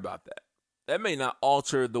not care about that. That may not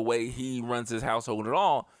alter the way he runs his household at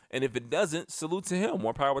all. And if it doesn't, salute to him.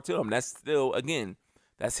 More power to him. That's still, again,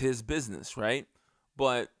 that's his business, right?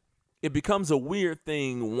 But it becomes a weird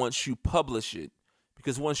thing once you publish it.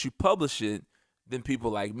 Because once you publish it, then people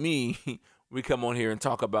like me, we come on here and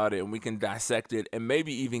talk about it and we can dissect it and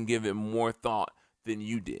maybe even give it more thought than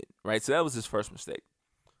you did, right? So that was his first mistake.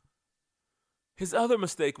 His other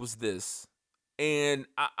mistake was this, and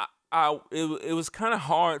it was kind of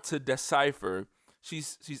hard to decipher.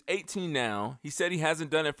 She's 18 now. He said he hasn't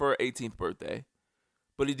done it for her 18th birthday,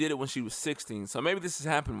 but he did it when she was 16. So maybe this has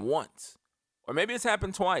happened once, or maybe it's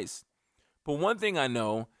happened twice. But one thing I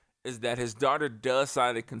know is that his daughter does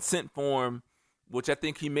sign a consent form, which I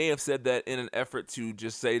think he may have said that in an effort to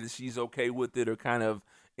just say that she's okay with it or kind of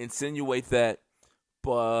insinuate that.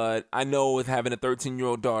 But I know with having a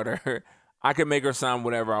 13-year-old daughter, I can make her sign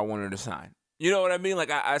whatever I want her to sign. You know what I mean?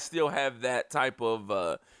 Like, I still have that type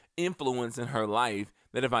of influence in her life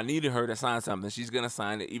that if I needed her to sign something, she's going to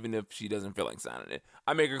sign it even if she doesn't feel like signing it.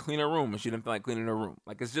 I make her clean her room if she doesn't feel like cleaning her room.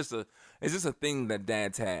 Like, it's just a thing that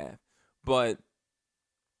dads have. But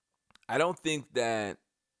I don't think that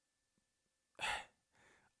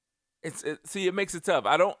it makes it tough.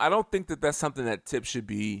 I don't think that that's something that Tip should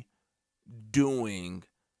be doing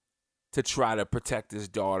to try to protect his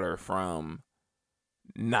daughter from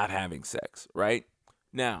not having sex, right?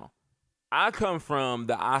 Now, I come from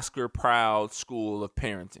the Oscar Proud school of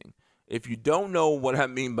parenting. If you don't know what I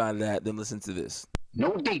mean by that, then listen to this.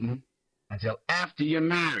 No dating until after you're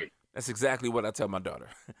married. That's exactly what I tell my daughter.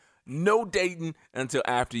 No dating until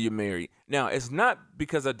after you're married. Now, it's not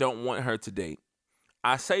because I don't want her to date.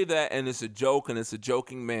 I say that and it's a joke and it's a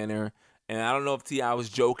joking manner. And I don't know if T.I. was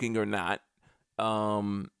joking or not.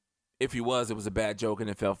 If he was, it was a bad joke and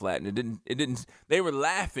it fell flat. And it didn't, they were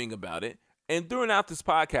laughing about it. And throughout this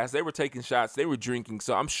podcast, they were taking shots. They were drinking.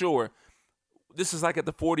 So I'm sure this is like at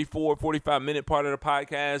the 45 minute part of the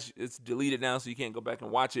podcast. It's deleted now, so you can't go back and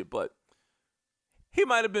watch it. But he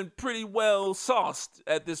might have been pretty well sauced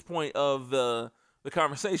at this point of the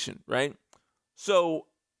conversation, right? So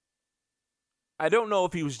I don't know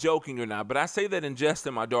if he was joking or not, but I say that in jest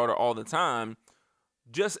to my daughter all the time,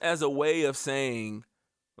 just as a way of saying,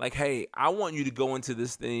 like, hey, I want you to go into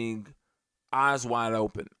this thing eyes wide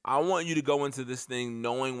open. I want you to go into this thing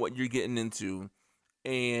knowing what you're getting into.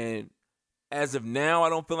 And as of now, I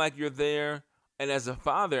don't feel like you're there. And as a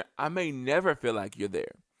father, I may never feel like you're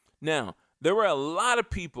there. Now, there were a lot of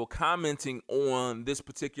people commenting on this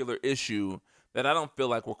particular issue that I don't feel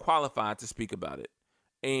like were qualified to speak about it.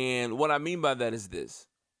 And what I mean by that is this.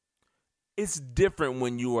 It's different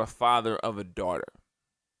when you are a father of a daughter.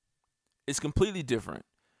 It's completely different.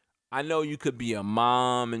 I know you could be a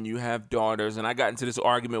mom and you have daughters, and I got into this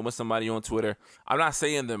argument with somebody on Twitter. I'm not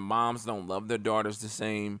saying that moms don't love their daughters the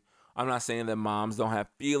same. I'm not saying that moms don't have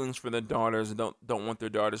feelings for their daughters and don't want their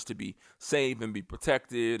daughters to be safe and be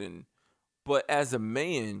protected. But as a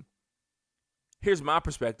man, here's my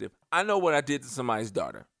perspective. I know what I did to somebody's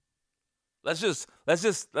daughter. Let's just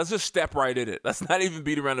step right in it. Let's not even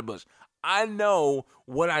beat around the bush. I know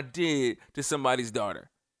what I did to somebody's daughter.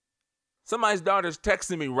 Somebody's daughter's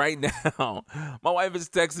texting me right now. My wife is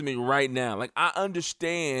texting me right now. Like, I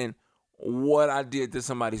understand what I did to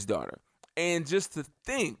somebody's daughter. And just to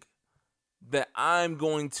think that I'm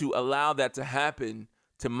going to allow that to happen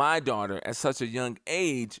to my daughter at such a young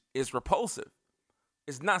age is repulsive.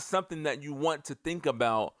 It's not something that you want to think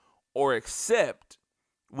about or accept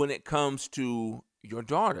when it comes to your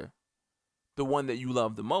daughter, the one that you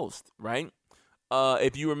love the most, right?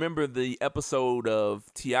 If you remember the episode of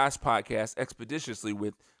T.I.'s podcast, Expeditiously,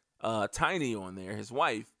 with Tiny on there, his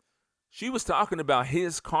wife, she was talking about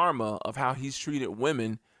his karma of how he's treated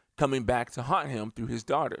women coming back to haunt him through his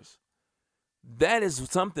daughters. That is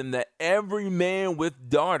something that every man with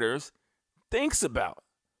daughters thinks about.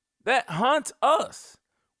 That haunts us.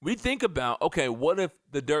 We think about, okay, what if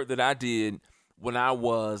the dirt that I did when I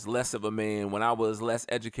was less of a man, when I was less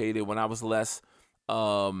educated, when I was less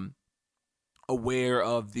aware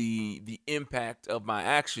of the impact of my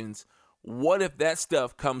actions, what if that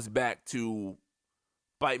stuff comes back to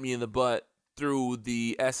bite me in the butt through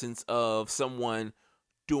the essence of someone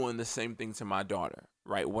doing the same thing to my daughter,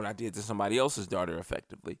 right? What I did to somebody else's daughter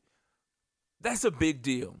effectively. That's a big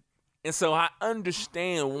deal. And so I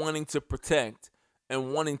understand wanting to protect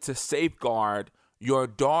and wanting to safeguard your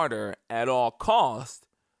daughter at all costs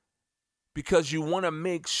because you want to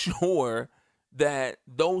make sure that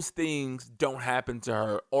those things don't happen to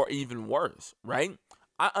her, or even worse, right?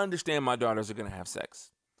 I understand my daughters are going to have sex.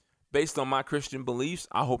 Based on my Christian beliefs,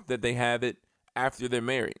 I hope that they have it after they're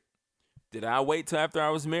married. Did I wait till after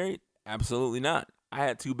I was married? Absolutely not. I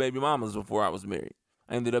had 2 baby mamas before I was married.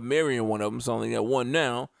 I ended up marrying one of them, so I only got one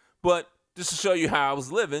now. But just to show you how I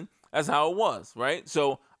was living, that's how it was, right?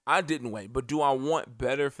 So I didn't wait. But do I want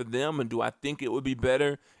better for them? And do I think it would be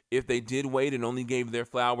better if they did wait and only gave their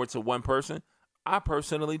flower to one person? I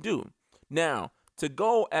personally do. Now, to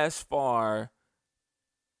go as far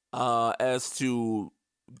as to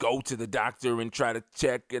go to the doctor and try to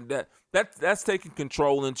check, and that's taking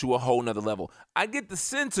control into a whole nother level. I get the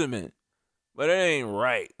sentiment, but it ain't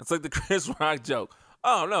right. It's like the Chris Rock joke.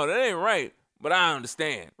 Oh, no, that ain't right, but I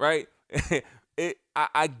understand, right?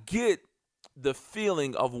 I get the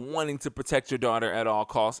feeling of wanting to protect your daughter at all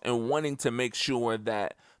costs and wanting to make sure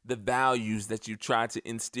that the values that you try to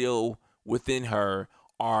instill within her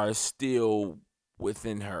are still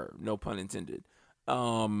within her. No pun intended.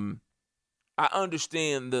 I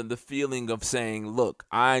understand the feeling of saying, look,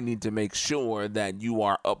 I need to make sure that you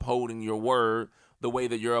are upholding your word the way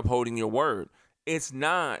that you're upholding your word. It's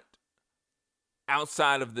not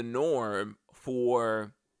outside of the norm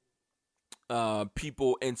for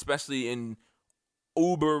people, and especially in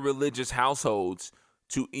uber religious households,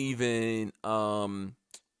 to even monetize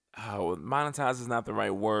is not the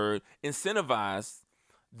right word, incentivize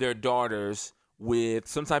their daughters with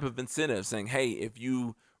some type of incentive, saying, hey, if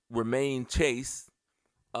you remain chaste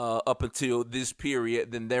up until this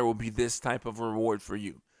period, then there will be this type of reward for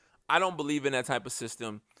you. I don't believe in that type of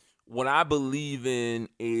system. What I believe in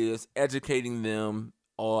is educating them,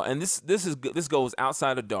 and this goes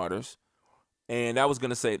outside of daughters. And I was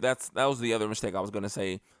gonna say that was the other mistake I was gonna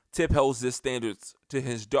say. Tip holds this standards to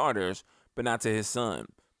his daughters, but not to his son.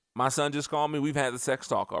 My son just called me. We've had the sex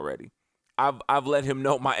talk already. I've let him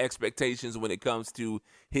know my expectations when it comes to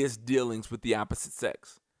his dealings with the opposite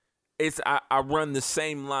sex. I run the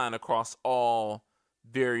same line across all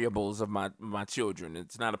variables of my children.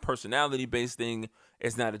 It's not a personality-based thing.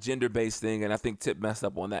 It's not a gender-based thing. And I think Tip messed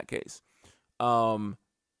up on that case. I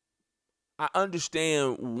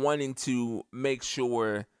understand wanting to make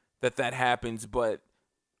sure that happens, but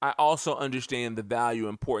I also understand the value and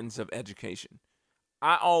importance of education.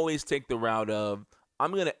 I always take the route of,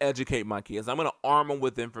 I'm going to educate my kids. I'm going to arm them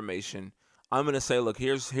with information. I'm going to say, look,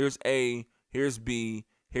 here's A, here's B,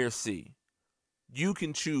 here's C. You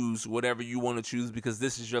can choose whatever you want to choose because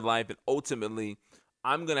this is your life. And ultimately,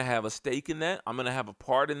 I'm going to have a stake in that. I'm going to have a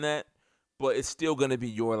part in that. But it's still going to be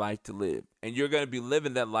your life to live. And you're going to be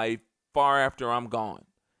living that life far after I'm gone.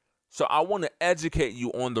 So I want to educate you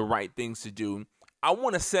on the right things to do. I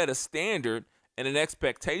want to set a standard and an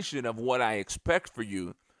expectation of what I expect for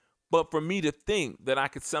you. But for me to think that I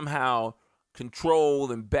could somehow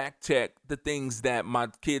control and back check the things that my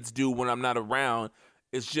kids do when I'm not around,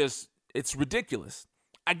 it's ridiculous.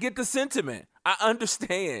 I get the sentiment. I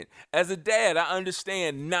understand. As a dad, I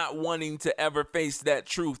understand not wanting to ever face that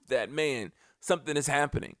truth that, man, something is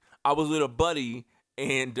happening. I was with a buddy,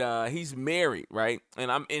 and he's married, right?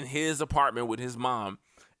 And I'm in his apartment with his mom,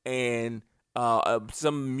 and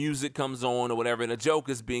some music comes on or whatever, and a joke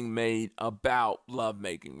is being made about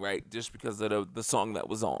lovemaking, right? Just because of the song that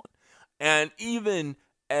was on. And even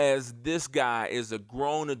as this guy is a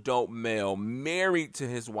grown adult male, married to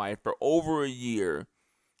his wife for over a year,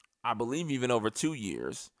 I believe even over 2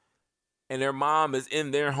 years, and their mom is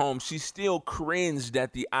in their home, she still cringed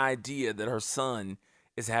at the idea that her son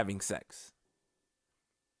is having sex.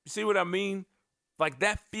 You see what I mean? Like,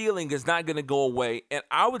 that feeling is not going to go away. And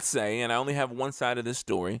I would say, and I only have one side of this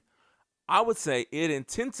story, I would say it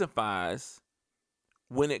intensifies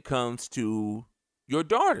when it comes to your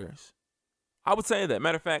daughters. I would say that.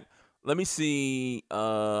 Matter of fact, let me see,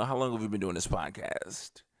 how long have we been doing this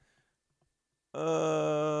podcast?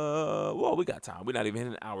 Well, we got time. We're not even in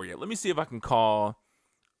an hour yet. Let me see if I can call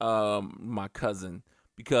my cousin,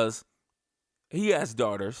 because he has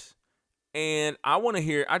daughters, and I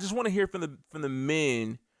just want to hear from the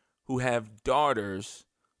men who have daughters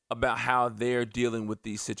about how they're dealing with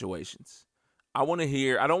these situations. I don't want to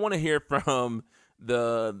hear from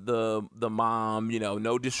the mom,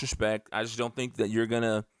 no disrespect. I just don't think that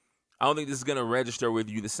I don't think this is gonna register with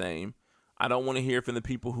you the same. I don't want to hear from the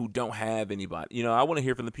people who don't have anybody. I want to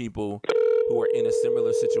hear from the people who are in a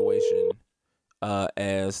similar situation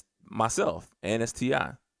as myself and as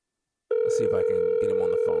T.I. Let's see if I can get him on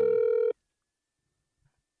the phone.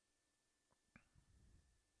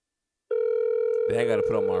 Then I got to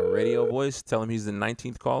put on my radio voice, tell him he's the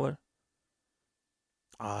 19th caller.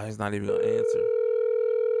 Oh, he's not even going to answer.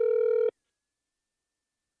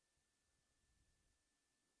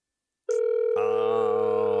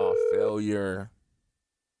 Failure.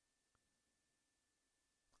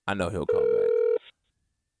 I know he'll call back.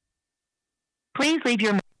 Please leave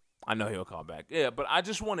your... I know he'll call back. Yeah, but I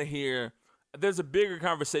just want to hear, there's a bigger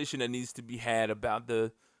conversation that needs to be had about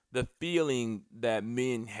the feeling that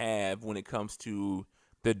men have when it comes to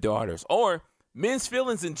their daughters, or men's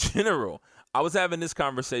feelings in general. I was having this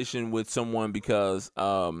conversation with someone because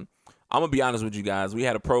I'm going to be honest with you guys. We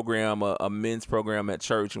had a program, a men's program at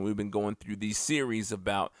church, and we've been going through these series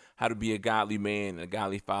about how to be a godly man, a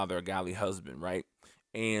godly father, a godly husband, right?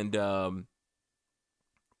 And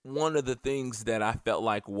one of the things that I felt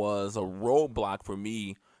like was a roadblock for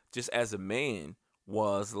me just as a man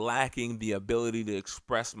was lacking the ability to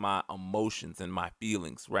express my emotions and my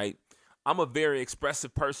feelings, right? I'm a very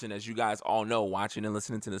expressive person, as you guys all know, watching and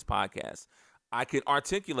listening to this podcast. I can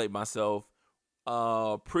articulate myself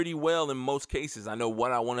pretty well in most cases. I know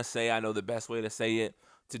what I want to say. I know the best way to say it,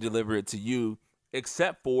 to deliver it to you,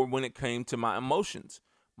 except for when it came to my emotions.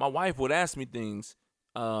 My wife would ask me things,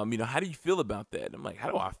 how do you feel about that? I'm like, how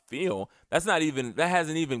do I feel? That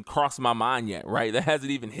hasn't even crossed my mind yet, right? That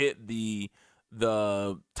hasn't even hit the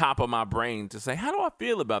top of my brain to say, how do I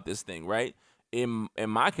feel about this thing, right? In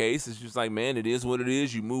my case, it's just like, man, it is what it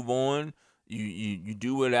is. You move on. You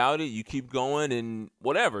do without it. You keep going and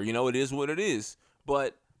whatever, it is what it is.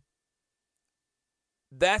 But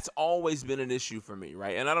that's always been an issue for me,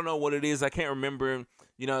 right? And I don't know what it is. I can't remember,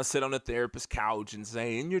 sit on a therapist's couch and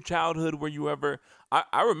say, in your childhood, were you ever...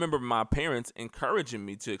 I remember my parents encouraging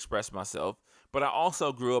me to express myself, but I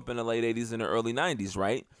also grew up in the late 80s and the early 90s,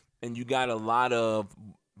 right? And you got a lot of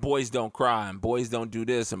boys don't cry and boys don't do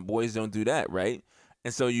this and boys don't do that, right?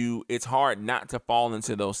 And so it's hard not to fall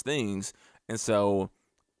into those things. And so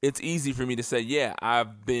it's easy for me to say, yeah,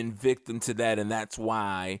 I've been victim to that, and that's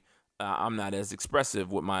why I'm not as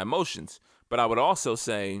expressive with my emotions. But I would also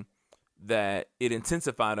say that it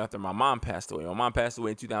intensified after my mom passed away. My mom passed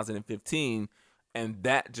away in 2015, and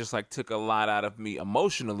that just took a lot out of me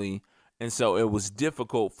emotionally. And so it was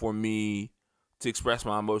difficult for me to express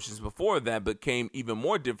my emotions before that, but became even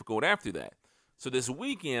more difficult after that. So this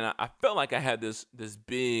weekend, I felt like I had this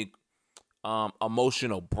big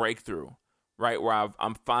emotional breakthrough, right? Where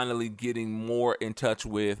I'm finally getting more in touch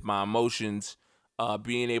with my emotions,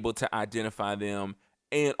 being able to identify them,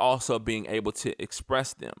 and also being able to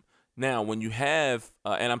express them. Now, when you have,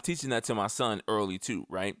 and I'm teaching that to my son early too,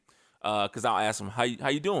 right? Because I'll ask him, how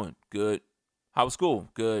you doing? Good. How was school?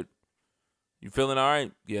 Good. You feeling all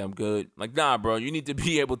right? Yeah, I'm good. Like, nah, bro, you need to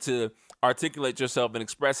be able to articulate yourself and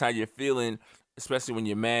express how you're feeling, especially when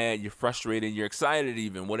you're mad, you're frustrated, you're excited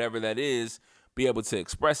even, whatever that is, be able to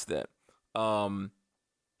express that.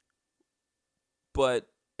 But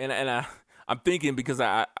I'm thinking, because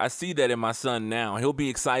I see that in my son now. He'll be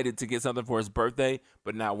excited to get something for his birthday,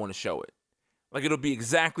 but not want to show it. Like, it'll be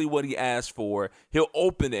exactly what he asked for. He'll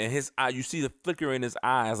open it, and his eye, you see the flicker in his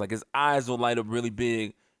eyes. Like, his eyes will light up really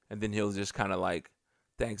big, and then he'll just kind of like,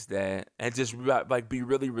 thanks, Dad, and just like be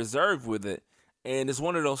really reserved with it. And it's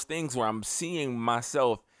one of those things where I'm seeing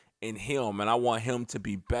myself in him, and I want him to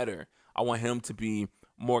be better. I want him to be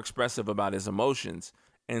more expressive about his emotions.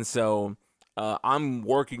 And so I'm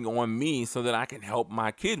working on me so that I can help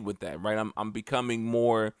my kid with that, right? I'm becoming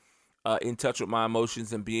more in touch with my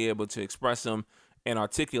emotions and be able to express them and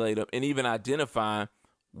articulate them and even identify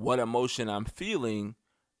what emotion I'm feeling,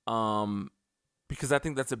 because I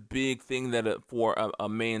think that's a big thing that for a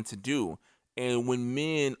man to do. And when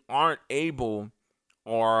men aren't able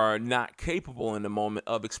or not capable in the moment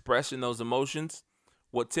of expressing those emotions,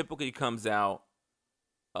 what typically comes out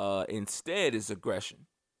instead is aggression,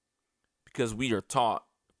 because we are taught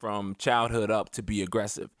from childhood up to be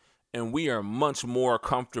aggressive. And we are much more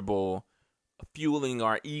comfortable fueling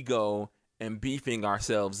our ego and beefing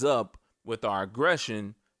ourselves up with our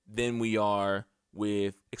aggression than we are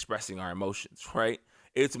with expressing our emotions, right?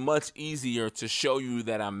 It's much easier to show you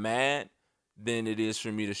that I'm mad than it is for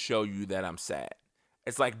me to show you that I'm sad.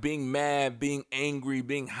 It's like being mad, being angry,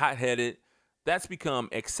 being hot-headed. That's become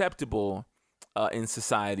acceptable in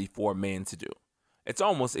society for a man to do. It's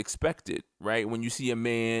almost expected, right? When you see a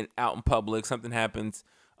man out in public, something happens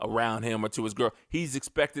around him or to his girl, he's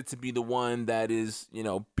expected to be the one that is,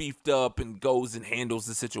 beefed up and goes and handles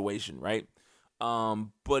the situation, right?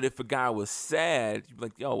 But if a guy was sad, you'd be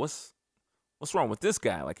like, yo, what's wrong with this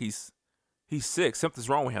guy? Like, he's sick. Something's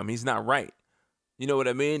wrong with him. He's not right. You know what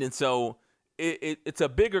I mean? And so it's a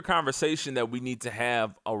bigger conversation that we need to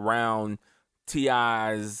have around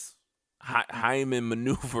T.I.'s Hyman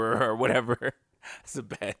maneuver or whatever. It's a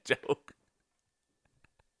bad joke.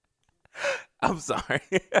 I'm sorry.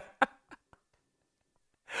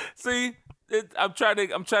 See, I'm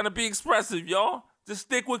trying to be expressive, y'all. Just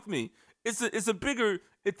stick with me. It's a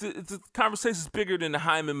conversation that's bigger than the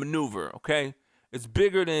Hyman maneuver. Okay, it's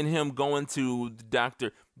bigger than him going to the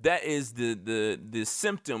doctor. That is the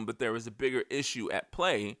symptom, but there is a bigger issue at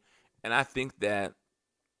play, and I think that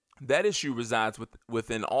issue resides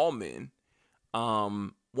within all men.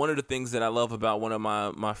 One of the things that I love about one of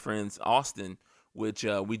my friends, Austin, which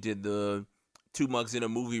we did the Two Mugs in a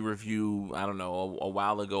Movie review, I don't know, a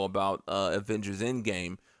while ago about Avengers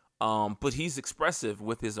Endgame. But he's expressive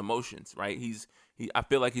with his emotions, right? I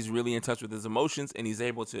feel like he's really in touch with his emotions, and he's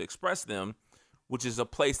able to express them, which is a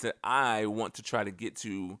place that I want to try to get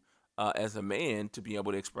to as a man, to be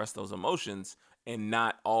able to express those emotions and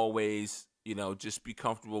not always, just be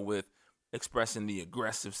comfortable with expressing the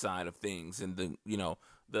aggressive side of things and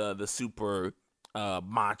the super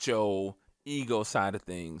macho ego side of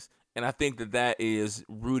things. And I think that is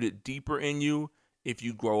rooted deeper in you if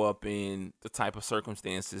you grow up in the type of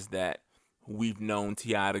circumstances that we've known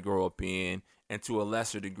T.I. to grow up in, and to a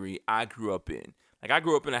lesser degree, I grew up in. Like, I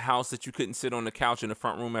grew up in a house that you couldn't sit on the couch in the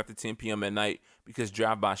front room after 10 p.m. at night because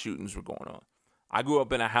drive-by shootings were going on. I grew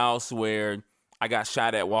up in a house where I got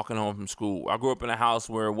shot at walking home from school. I grew up in a house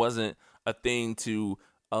where it wasn't a thing to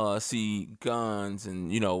see guns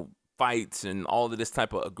and, fights and all of this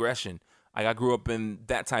type of aggression. Like, I grew up in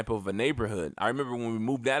that type of a neighborhood. I remember when we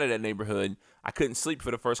moved out of that neighborhood, I couldn't sleep for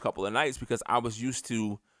the first couple of nights because I was used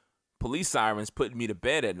to police sirens putting me to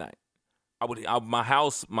bed at night.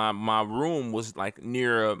 My room was like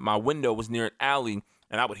my window was near an alley,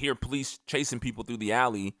 and I would hear police chasing people through the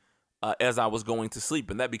alley as I was going to sleep,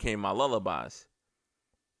 and that became my lullabies,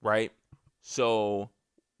 right? So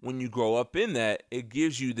when you grow up in that, it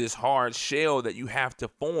gives you this hard shell that you have to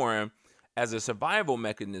form as a survival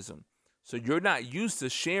mechanism. So you're not used to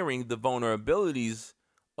sharing the vulnerabilities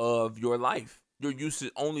of your life. You're used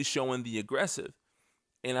to only showing the aggressive.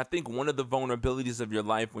 And I think one of the vulnerabilities of your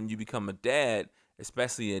life when you become a dad,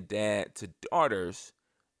 especially a dad to daughters,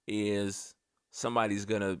 is somebody's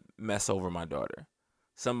going to mess over my daughter.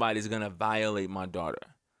 Somebody's going to violate my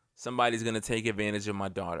daughter. Somebody's going to take advantage of my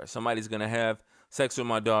daughter. Somebody's going to have sex with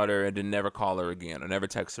my daughter and then never call her again or never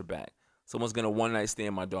text her back. Someone's going to one night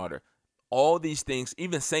stand my daughter. All these things,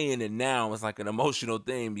 even saying it now is like an emotional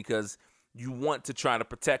thing because you want to try to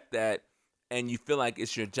protect that and you feel like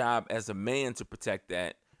it's your job as a man to protect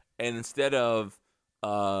that. And instead of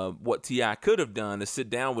what T.I. could have done is sit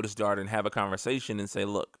down with his daughter and have a conversation and say,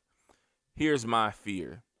 look, here's my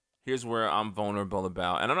fear. Here's where I'm vulnerable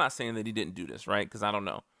about. And I'm not saying that he didn't do this, right? Because I don't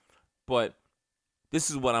know. But this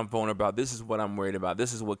is what I'm vulnerable about. This is what I'm worried about.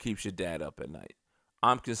 This is what keeps your dad up at night.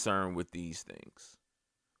 I'm concerned with these things.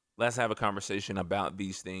 Let's have a conversation about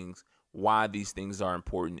these things, why these things are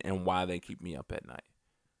important, and why they keep me up at night.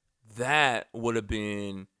 That would have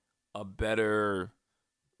been a better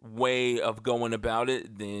way of going about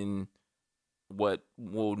it than what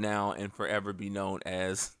will now and forever be known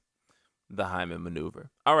as the Hyman maneuver.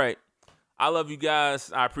 All right. I love you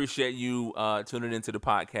guys. I appreciate you tuning into the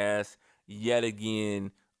podcast yet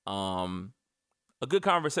again. A good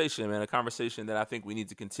conversation, man. A conversation that I think we need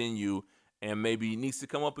to continue and maybe needs to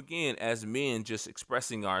come up again as men, just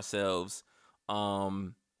expressing ourselves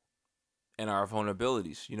and our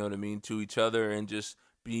vulnerabilities, you know what I mean, to each other and just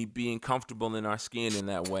being comfortable in our skin in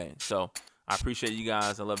that way. So I appreciate you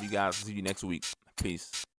guys. I love you guys. See you next week.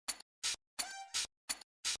 Peace.